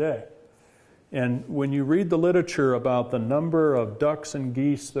is today. And when you read the literature about the number of ducks and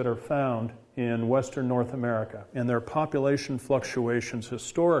geese that are found in western North America and their population fluctuations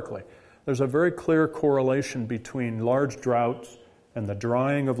historically, there's a very clear correlation between large droughts and the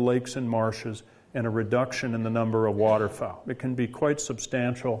drying of lakes and marshes and a reduction in the number of waterfowl. It can be quite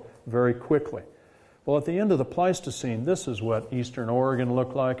substantial very quickly. Well, at the end of the Pleistocene, this is what eastern Oregon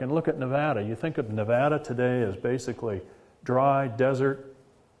looked like. And look at Nevada. You think of Nevada today as basically dry, desert.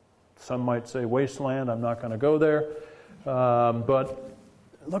 Some might say wasteland. I'm not going to go there. But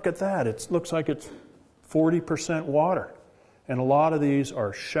look at that. It looks like it's 40% water. And a lot of these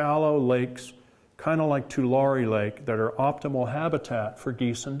are shallow lakes, kind of like Tulare Lake, that are optimal habitat for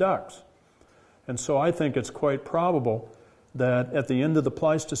geese and ducks. And so I think it's quite probable that at the end of the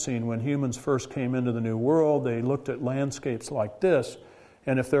Pleistocene, when humans first came into the New World, they looked at landscapes like this.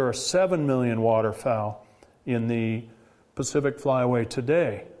 And if there are 7 million waterfowl in the Pacific Flyway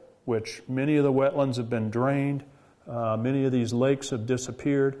today, which many of the wetlands have been drained, many of these lakes have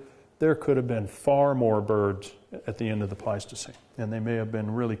disappeared, there could have been far more birds at the end of the Pleistocene. And they may have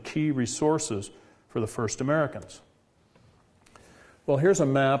been really key resources for the first Americans. Well, here's a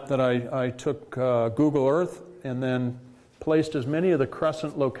map that I took Google Earth and then placed as many of the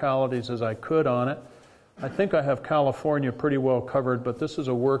crescent localities as I could on it. I think I have California pretty well covered, but this is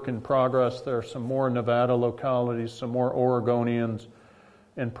a work in progress. There are some more Nevada localities, some more Oregonians,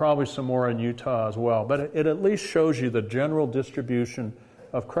 and probably some more in Utah as well. But it at least shows you the general distribution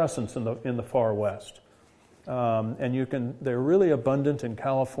of crescents in the far west. And they're really abundant in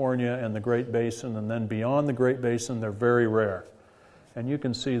California and the Great Basin, and then beyond the Great Basin, they're very rare. And you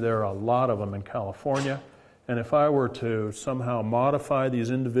can see there are a lot of them in California. And if I were to somehow modify these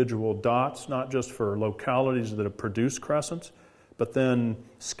individual dots, not just for localities that have produced crescents, but then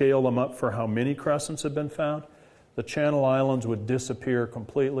scale them up for how many crescents have been found, the Channel Islands would disappear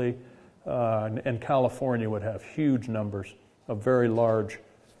completely, and California would have huge numbers of very large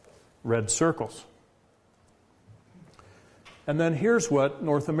red circles. And then here's what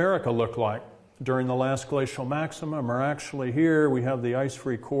North America looked like during the last glacial maximum. Or actually here we have the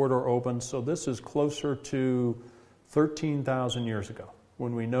ice-free corridor open, so this is closer to 13,000 years ago,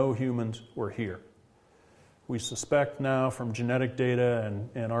 when we know humans were here. We suspect now from genetic data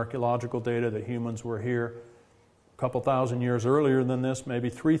and archaeological data that humans were here a couple thousand years earlier than this, maybe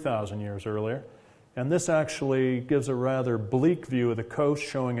 3,000 years earlier. And this actually gives a rather bleak view of the coast,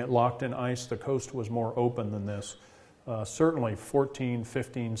 showing it locked in ice. The coast was more open than this, certainly 14,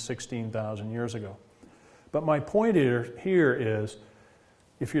 15, 16,000 years ago. But my point here is,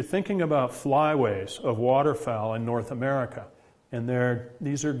 if you're thinking about flyways of waterfowl in North America, and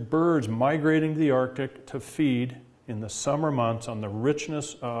these are birds migrating to the Arctic to feed in the summer months on the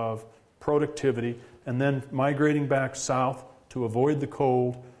richness of productivity, and then migrating back south to avoid the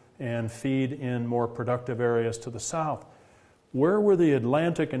cold and feed in more productive areas to the south. Where were the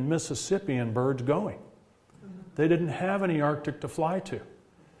Atlantic and Mississippian birds going? They didn't have any Arctic to fly to.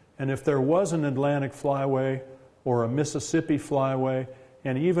 And if there was an Atlantic flyway or a Mississippi flyway,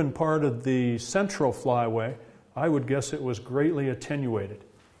 and even part of the Central Flyway, I would guess it was greatly attenuated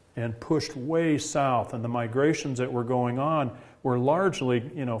and pushed way south. And the migrations that were going on were largely,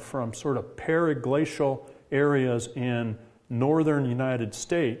 from sort of periglacial areas in northern United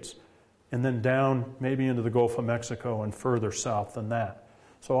States, and then down maybe into the Gulf of Mexico and further south than that.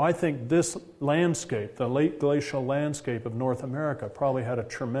 So I think this landscape, the late glacial landscape of North America, probably had a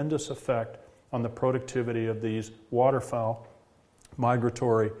tremendous effect on the productivity of these waterfowl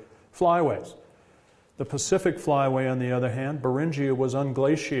migratory flyways. The Pacific Flyway, on the other hand, Beringia was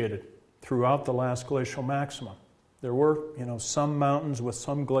unglaciated throughout the last glacial maximum. There were, some mountains with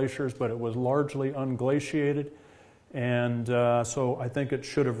some glaciers, but it was largely unglaciated. And so I think it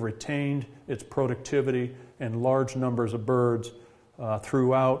should have retained its productivity and large numbers of birds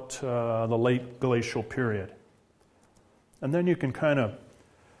throughout the late glacial period. And then you can kind of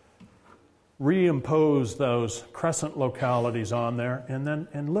reimpose those crescent localities on there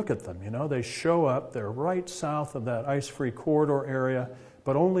and look at them. They show up, they're right south of that ice-free corridor area,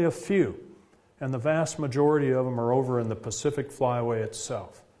 but only a few. And the vast majority of them are over in the Pacific Flyway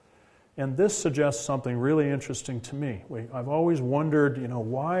itself. And this suggests something really interesting to me. I've always wondered,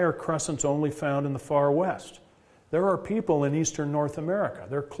 why are crescents only found in the far west? There are people in eastern North America.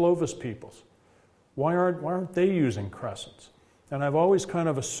 They're Clovis peoples. Why aren't they using crescents? And I've always kind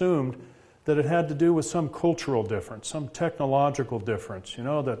of assumed that it had to do with some cultural difference, some technological difference.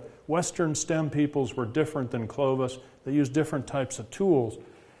 That Western stem peoples were different than Clovis. They used different types of tools.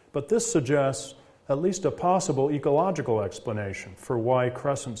 But this suggests at least a possible ecological explanation for why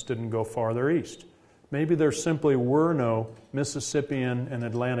crescents didn't go farther east. Maybe there simply were no Mississippian and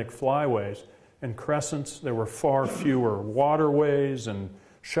Atlantic flyways, and crescents, there were far fewer waterways and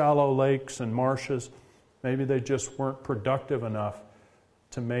shallow lakes and marshes. Maybe they just weren't productive enough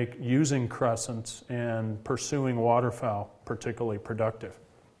to make using crescents and pursuing waterfowl particularly productive.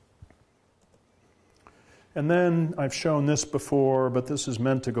 And then I've shown this before, but this is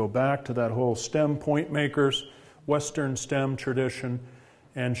meant to go back to that whole stem point makers, Western stem tradition,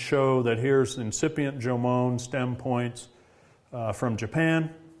 and show that here's incipient Jomon stem points from Japan,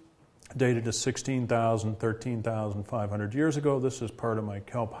 dated to 16,000, 13,500 years ago. This is part of my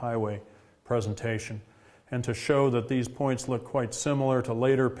Kelp Highway presentation. And to show that these points look quite similar to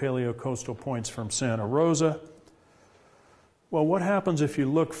later paleocoastal points from Santa Rosa. Well, what happens if you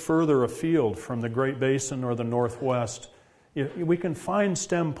look further afield from the Great Basin or the Northwest? We can find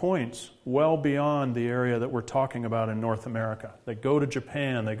stem points well beyond the area that we're talking about in North America. They go to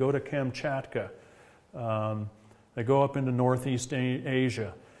Japan, they go to Kamchatka, they go up into Northeast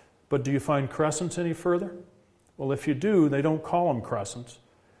Asia. But do you find crescents any further? Well, if you do, they don't call them crescents.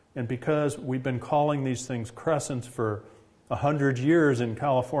 And because we've been calling these things crescents for 100 years in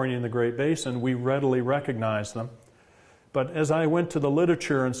California and the Great Basin, we readily recognize them. But as I went to the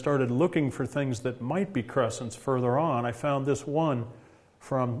literature and started looking for things that might be crescents further on, I found this one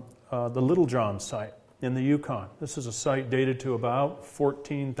from the Little John site in the Yukon. This is a site dated to about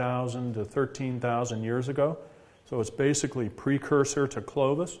 14,000 to 13,000 years ago. So it's basically precursor to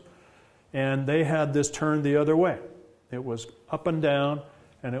Clovis. And they had this turned the other way. It was up and down,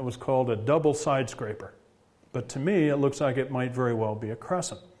 and it was called a double side scraper. But to me, it looks like it might very well be a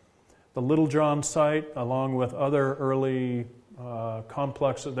crescent. The Little John site, along with other early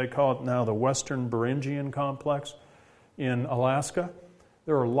complexes, they call it now the Western Beringian Complex in Alaska,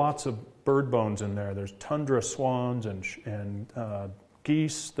 there are lots of bird bones in there. There's tundra swans and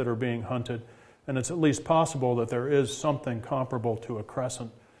geese that are being hunted, and it's at least possible that there is something comparable to a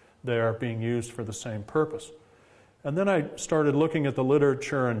crescent there being used for the same purpose. And then I started looking at the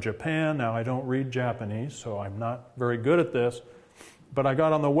literature in Japan. Now, I don't read Japanese, so I'm not very good at this, but I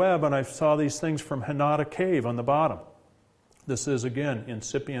got on the web and I saw these things from Hinata Cave on the bottom. This is, again,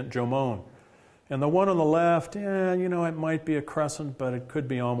 incipient Jomon. And the one on the left, it might be a crescent, but it could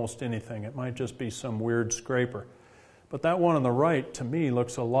be almost anything. It might just be some weird scraper. But that one on the right, to me,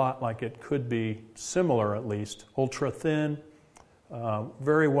 looks a lot like it could be similar, at least. Ultra thin,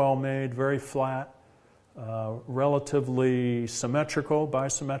 very well made, very flat, relatively symmetrical,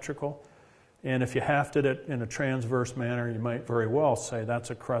 bisymmetrical. And if you hafted it in a transverse manner, you might very well say that's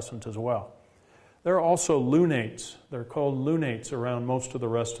a crescent as well. There are also lunates. They're called lunates around most of the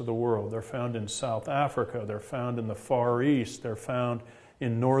rest of the world. They're found in South Africa. They're found in the Far East. They're found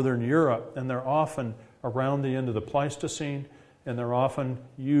in Northern Europe. And they're often around the end of the Pleistocene, and they're often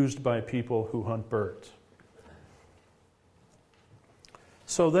used by people who hunt birds.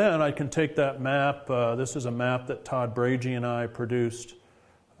 So then I can take that map. This is a map that Todd Brady and I produced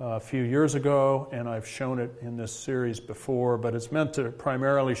a few years ago, and I've shown it in this series before, but it's meant to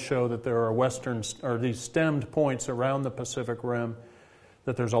primarily show that there are these stemmed points around the Pacific Rim,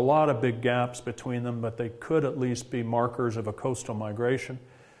 that there's a lot of big gaps between them, but they could at least be markers of a coastal migration.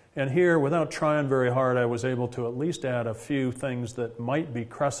 And here, without trying very hard, I was able to at least add a few things that might be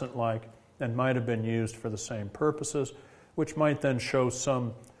crescent-like and might have been used for the same purposes, which might then show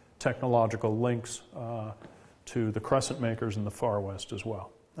some technological links to the crescent makers in the far west as well.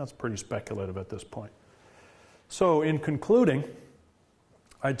 That's pretty speculative at this point. So in concluding,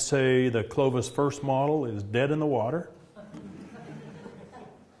 I'd say the Clovis first model is dead in the water.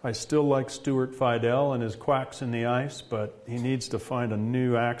 I still like Stuart Fidel and his quacks in the ice, but he needs to find a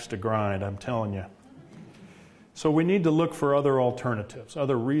new axe to grind, I'm telling you. So we need to look for other alternatives,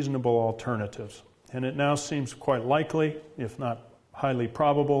 other reasonable alternatives. And it now seems quite likely, if not highly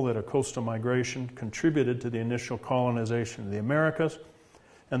probable, that a coastal migration contributed to the initial colonization of the Americas,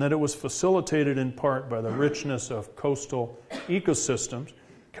 and that it was facilitated in part by the richness of coastal ecosystems,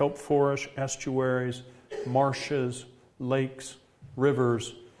 kelp forests, estuaries, marshes, lakes,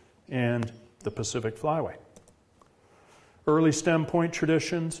 rivers, and the Pacific Flyway. Early stem point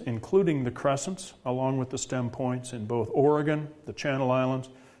traditions, including the crescents, along with the stem points in both Oregon, the Channel Islands,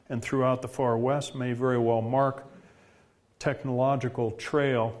 and throughout the far west, may very well mark technological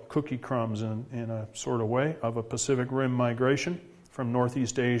trail, cookie crumbs in a sort of way, of a Pacific Rim migration from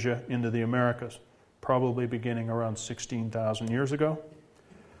Northeast Asia into the Americas, probably beginning around 16,000 years ago.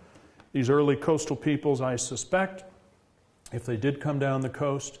 These early coastal peoples, I suspect, if they did come down the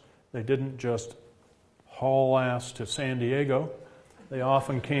coast, they didn't just haul ass to San Diego. They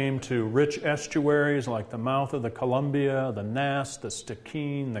often came to rich estuaries like the mouth of the Columbia, the Nass, the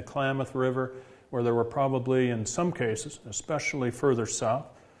Stikine, the Klamath River, where there were probably, in some cases, especially further south,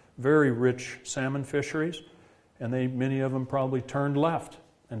 very rich salmon fisheries, and many of them probably turned left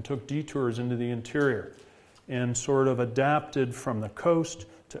and took detours into the interior and sort of adapted from the coast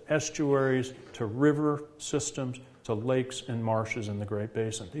to estuaries, to river systems, to lakes and marshes in the Great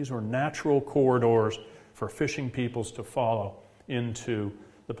Basin. These were natural corridors for fishing peoples to follow into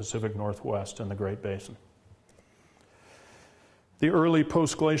the Pacific Northwest and the Great Basin. The early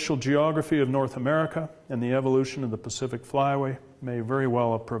post-glacial geography of North America and the evolution of the Pacific Flyway may very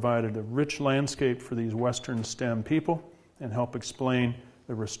well have provided a rich landscape for these western stem people and help explain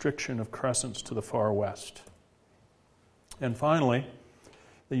the restriction of crescents to the far west. And finally,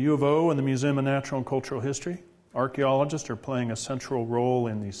 the U of O and the Museum of Natural and Cultural History, archaeologists are playing a central role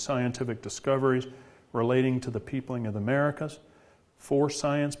in these scientific discoveries relating to the peopling of the Americas. 4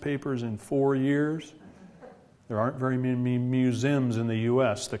 science papers in 4 years. There aren't very many museums in the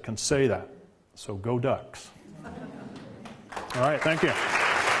U.S. that can say that. So go Ducks. All right, thank you.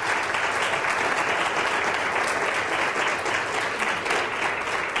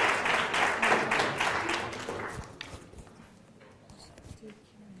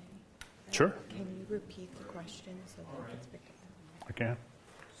 Sure. Can you repeat the question so that it's picked up? I can.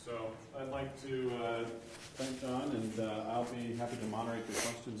 So I'd like to thank Jon, and I'll be happy to moderate the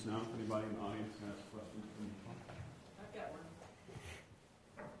questions now. If anybody in the audience has questions. I've got one.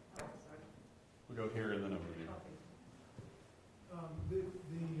 We'll go here and then over here.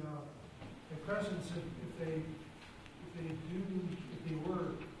 The crescents, if they were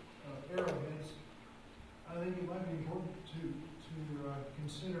arrowheads, I think it might be important to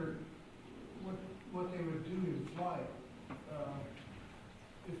consider what they would do in flight.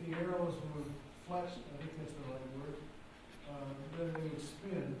 If the arrows were flexed, I think that's the right word, then they would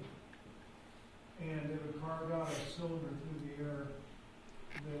spin, and it would carve out a cylinder through the air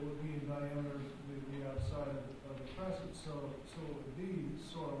that would be in diameter the outside of the crescent. So it would be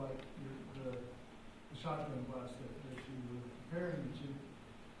sort of like the shotgun blast that you were comparing it to.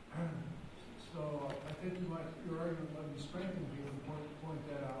 So I think your argument might be strengthened if you would point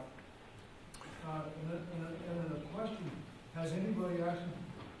that out. And then the question, has anybody actually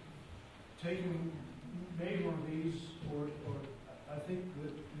made one of these, or I think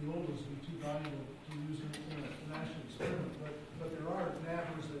that the old ones would be too valuable to use in an actual experiment, but there are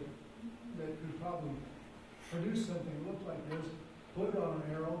nappers that could probably produce something that looked like this, put it on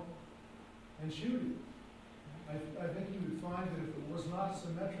an arrow, and shoot it. I think you would find that if it was not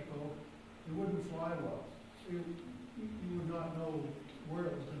symmetrical, it wouldn't fly well. You would not know where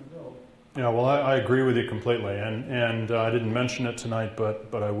it was going to go. Yeah, well, I agree with you completely, and I didn't mention it tonight,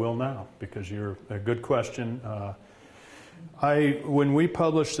 but I will now, because you're a good question. When we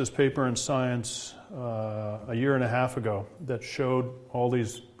published this paper in Science a year and a half ago that showed all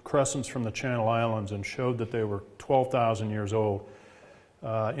these crescents from the Channel Islands and showed that they were 12,000 years old,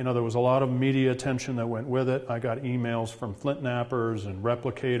 there was a lot of media attention that went with it. I got emails from flint knappers and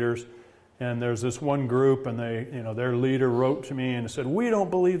replicators. And there's this one group, and their leader wrote to me and said, "We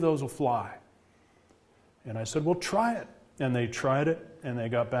don't believe those will fly." And I said, "Well, try it." And they tried it, and they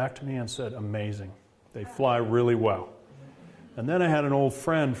got back to me and said, "Amazing. They fly really well." And then I had an old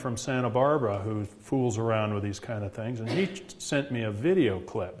friend from Santa Barbara who fools around with these kind of things, and he sent me a video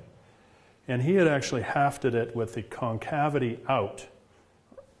clip. And he had actually hafted it with the concavity out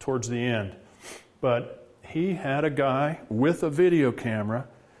towards the end. But he had a guy with a video camera,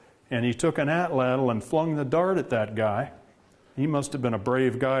 and he took an atlatl and flung the dart at that guy. He must have been a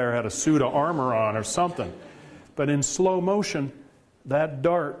brave guy or had a suit of armor on or something. But in slow motion, that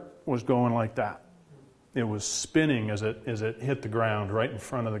dart was going like that. It was spinning as it hit the ground right in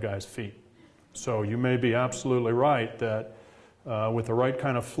front of the guy's feet. So you may be absolutely right that with the right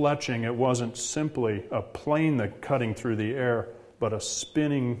kind of fletching, it wasn't simply a plane that cutting through the air, but a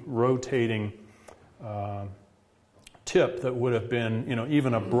spinning, rotating tip that would have been,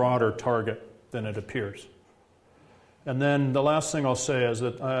 even a broader target than it appears. And then the last thing I'll say is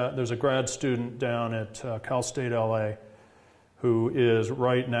that there's a grad student down at Cal State LA who is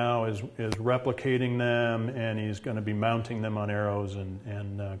right now is replicating them, and he's going to be mounting them on arrows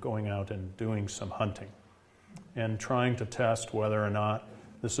and going out and doing some hunting and trying to test whether or not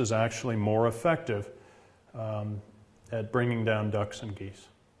this is actually more effective at bringing down ducks and geese.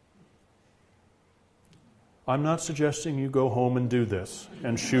 I'm not suggesting you go home and do this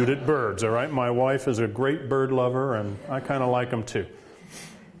and shoot at birds, all right? My wife is a great bird lover, and I kind of like them too.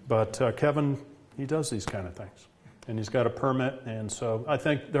 But Kevin, he does these kind of things, and he's got a permit, and so I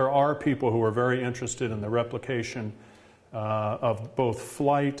think there are people who are very interested in the replication of both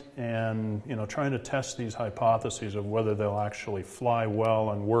flight and, trying to test these hypotheses of whether they'll actually fly well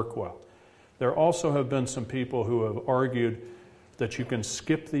and work well. There also have been some people who have argued that you can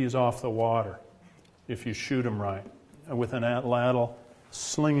skip these off the water if you shoot them right, with an atlatl,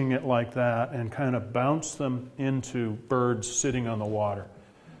 slinging it like that and kind of bounce them into birds sitting on the water.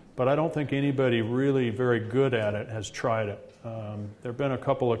 But I don't think anybody really very good at it has tried it. There have been a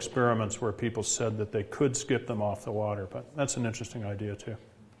couple experiments where people said that they could skip them off the water, but that's an interesting idea too.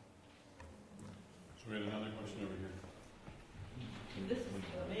 So we had another question over here. This is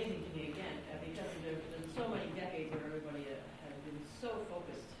amazing to me again, because there have been so many decades where everybody has been so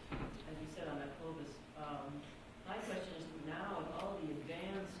focused, as you said, on that Clovis. My question is now, with all the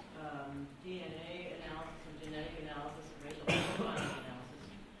advanced DNA analysis and genetic analysis and racial profiling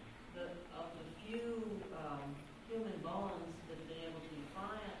analysis, of the few human bones that have been able to be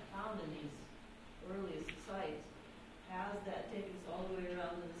found in these earliest sites, has that taken us all the way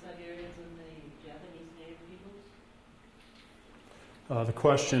around to the Siberians and the Japanese native peoples? The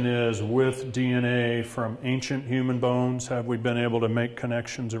question is, with DNA from ancient human bones, have we been able to make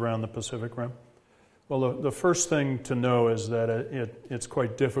connections around the Pacific Rim? Well, the first thing to know is that it's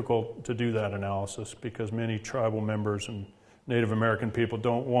quite difficult to do that analysis because many tribal members and Native American people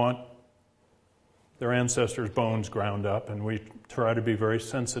don't want their ancestors' bones ground up, and we try to be very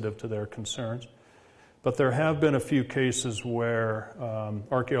sensitive to their concerns. But there have been a few cases where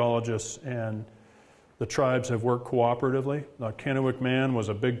archaeologists and the tribes have worked cooperatively. Kennewick Man was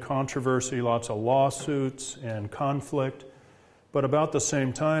a big controversy, lots of lawsuits and conflict. But about the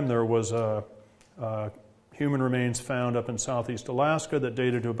same time, there was human remains found up in southeast Alaska that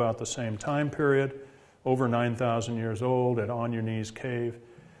dated to about the same time period, over 9,000 years old at On Your Knees Cave.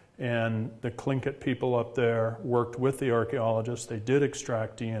 And the Tlingit people up there worked with the archaeologists. They did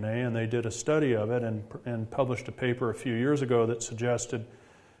extract DNA, and they did a study of it and published a paper a few years ago that suggested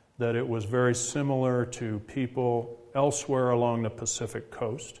that it was very similar to people elsewhere along the Pacific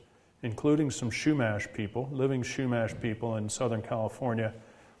coast, including some Chumash people, living Chumash people in Southern California.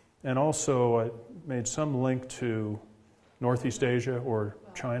 And also it made some link to Northeast Asia or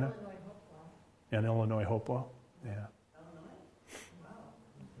China. Illinois Hopewell. And Illinois Hopewell, yeah. Illinois? Wow.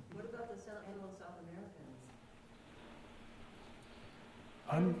 What about the Anglo-South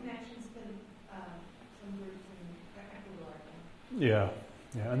Americans? Connections to some groups in Ecuador. Yeah,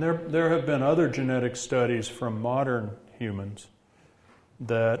 yeah, and there have been other genetic studies from modern humans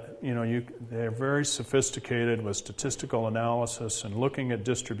that they're very sophisticated with statistical analysis and looking at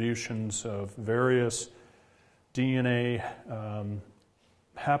distributions of various DNA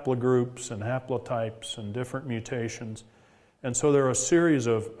haplogroups and haplotypes and different mutations. And so there are a series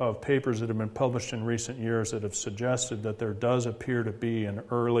of papers that have been published in recent years that have suggested that there does appear to be an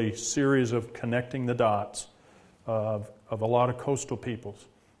early series of connecting the dots of a lot of coastal peoples,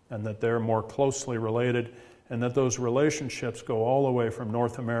 and that they're more closely related, and that those relationships go all the way from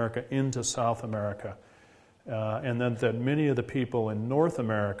North America into South America. And then that many of the people in North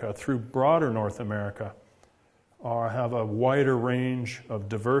America, through broader North America, have a wider range of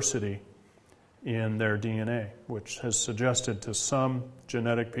diversity in their DNA, which has suggested to some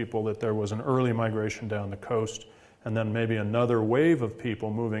genetic people that there was an early migration down the coast, and then maybe another wave of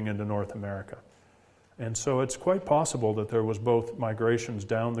people moving into North America. And so it's quite possible that there was both migrations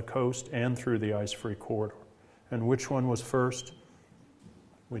down the coast and through the ice-free corridor. And which one was first?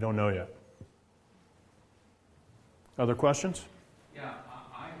 We don't know yet. Other questions? Yeah,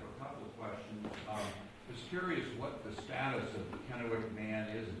 I have a couple of questions. I was curious what the status of the Kennewick man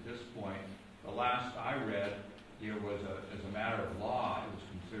is at this point. The last I read, there was, as a matter of law, it was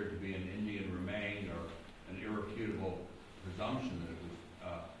considered to be an Indian remain or an irrefutable presumption that it was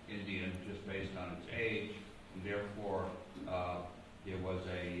Indian just based on its age, and therefore there was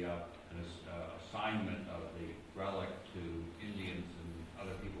an assignment of the relic to Indians and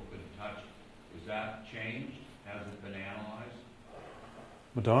other people couldn't touch it. Is that changed? Has it been analyzed?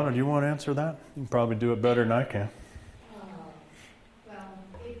 Madonna, do you want to answer that? You can probably do it better than I can. Well,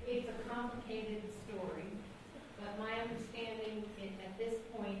 it's a complicated story, but my understanding at this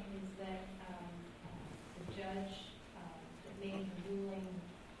point is that the judge that made the ruling,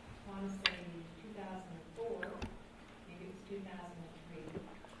 I want to say 2004, maybe it was 2003,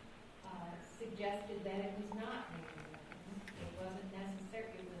 suggested that it was not Native American. It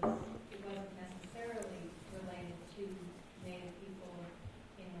wasn't necessarily related to Native people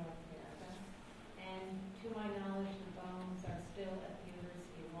in North America. And to my knowledge, the bones are still at the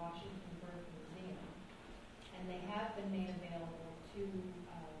University of Washington Birth Museum, and they have been made available to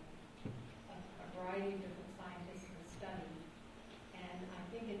a variety of different scientists for study. And I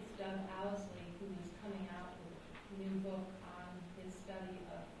think it's Doug Owsley who is coming out with a new book on his study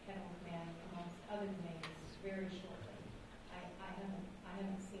of Kennewick Man, amongst other names, very shortly. I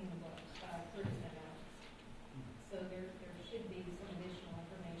haven't seen the book, but I've heard it announced. So there should be some additional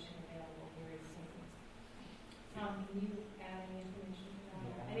information available very soon. Tom, can you add any information to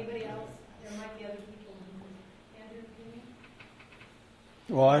that? Anybody else? There might be other people who Andrew, can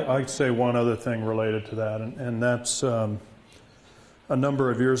you? Well, I'd say one other thing related to that, and that's a number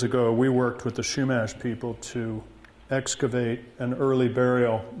of years ago we worked with the Chumash people to excavate an early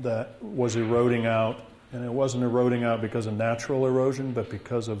burial that was eroding out, and it wasn't eroding out because of natural erosion, but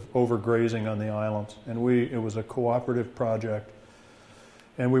because of overgrazing on the islands. And it was a cooperative project,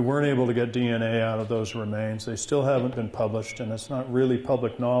 and we weren't able to get DNA out of those remains. They still haven't been published, and it's not really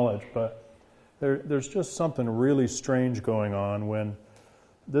public knowledge, but there's just something really strange going on when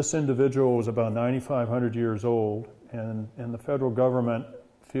this individual was about 9,500 years old, and the federal government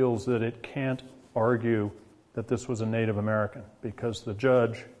feels that it can't argue that this was a Native American because the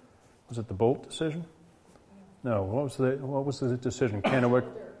judge, was it the Bolt decision? No, what was the decision? Kennewick?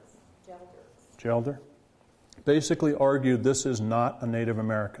 Gelder. Basically argued this is not a Native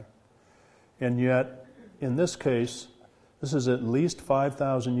American. And yet, in this case, this is at least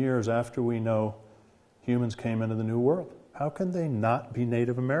 5,000 years after we know humans came into the New World. How can they not be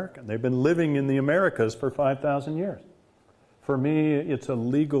Native American? They've been living in the Americas for 5,000 years. For me, it's a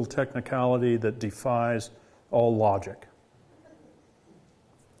legal technicality that defies all logic.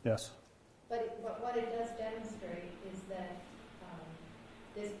 Yes? But what it does demonstrate is that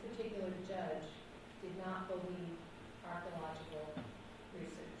this particular judge did not believe archaeological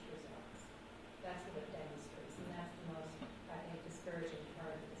research results. That's what it demonstrates, and that's the most, I think, discouraging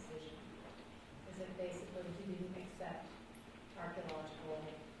part of the decision, is that they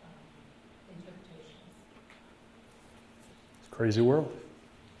crazy world.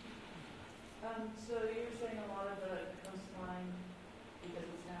 So you're saying a lot of the coastline, because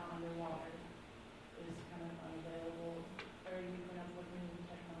it's now underwater, is kind of unavailable. Are you going to look at new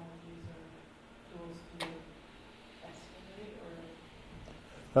technologies or tools to excavate, or?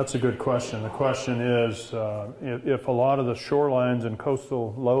 That's a good question. The question is, if a lot of the shorelines and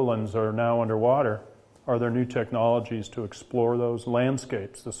coastal lowlands are now underwater, are there new technologies to explore those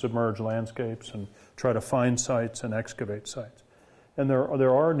landscapes, the submerged landscapes, and try to find sites and excavate sites? And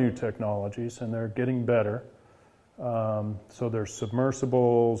there are new technologies, and they're getting better. So there's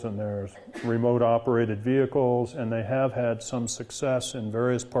submersibles, and there's remote operated vehicles, and they have had some success in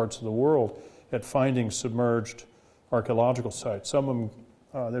various parts of the world at finding submerged archaeological sites. Some of them,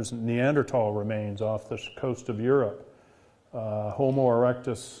 there's Neanderthal remains off the coast of Europe, Homo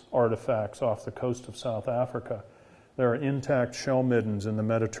erectus artifacts off the coast of South Africa. There are intact shell middens in the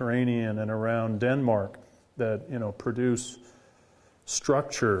Mediterranean and around Denmark that, produce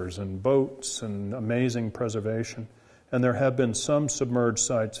structures and boats and amazing preservation. And there have been some submerged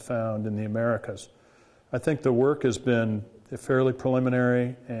sites found in the Americas. I think the work has been fairly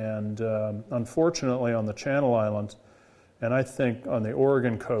preliminary, and unfortunately on the Channel Islands, and I think on the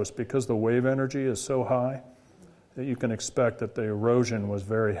Oregon coast, because the wave energy is so high, that you can expect that the erosion was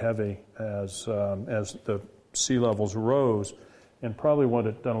very heavy as the sea levels rose, and probably would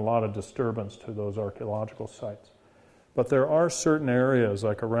have done a lot of disturbance to those archaeological sites. But there are certain areas,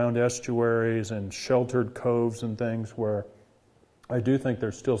 like around estuaries and sheltered coves and things, where I do think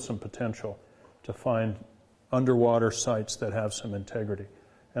there's still some potential to find underwater sites that have some integrity.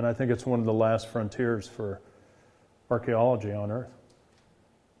 And I think it's one of the last frontiers for archaeology on Earth.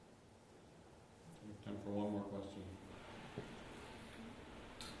 Time for one more question.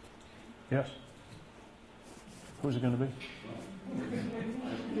 Yes? Who's it going to be?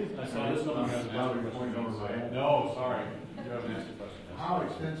 I saw this one. No, sorry. You haven't asked a question. How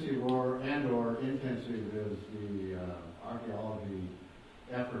extensive or intensive is the archaeology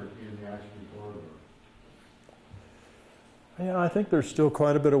effort in the Ice-Free Corridor? Yeah, I think there's still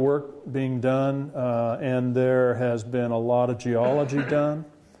quite a bit of work being done, and there has been a lot of geology done.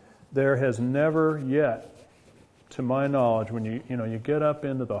 There has never yet, to my knowledge, when you get up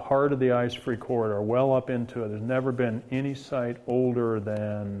into the heart of the Ice-Free Corridor, well up into it, there's never been any site older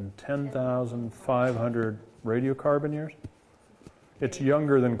than 10,500 radiocarbon years. It's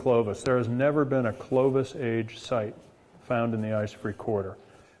younger than Clovis. There has never been a Clovis-age site found in the Ice-Free Corridor,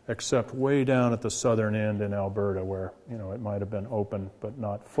 except way down at the southern end in Alberta, where it might have been open but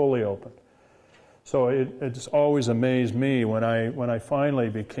not fully open. So it's always amazed me when I finally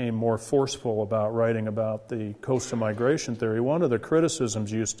became more forceful about writing about the coastal migration theory. One of the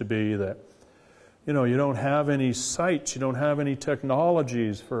criticisms used to be that you don't have any sites, you don't have any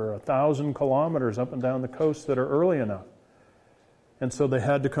technologies for 1,000 kilometers up and down the coast that are early enough. And so they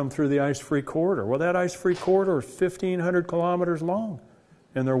had to come through the Ice-Free Corridor. Well, that Ice-Free Corridor is 1,500 kilometers long,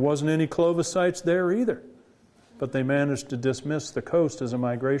 and there wasn't any Clovis sites there either. But they managed to dismiss the coast as a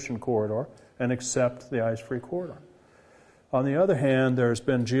migration corridor and accept the Ice-Free Corridor. On the other hand, there's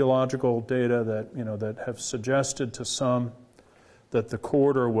been geological data that have suggested to some that the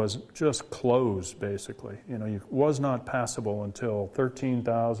corridor was just closed, basically. It was not passable until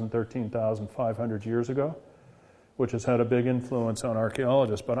 13,500 years ago, which has had a big influence on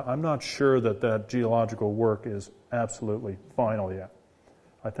archaeologists. But I'm not sure that geological work is absolutely final yet.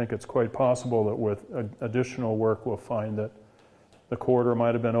 I think it's quite possible that with additional work we'll find that the corridor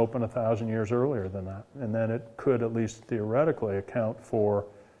might have been open 1,000 years earlier than that. And then it could, at least theoretically, account for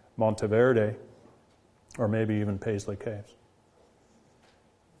Monteverde or maybe even Paisley Caves.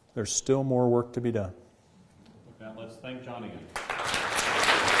 There's still more work to be done. With that, let's thank Jon again.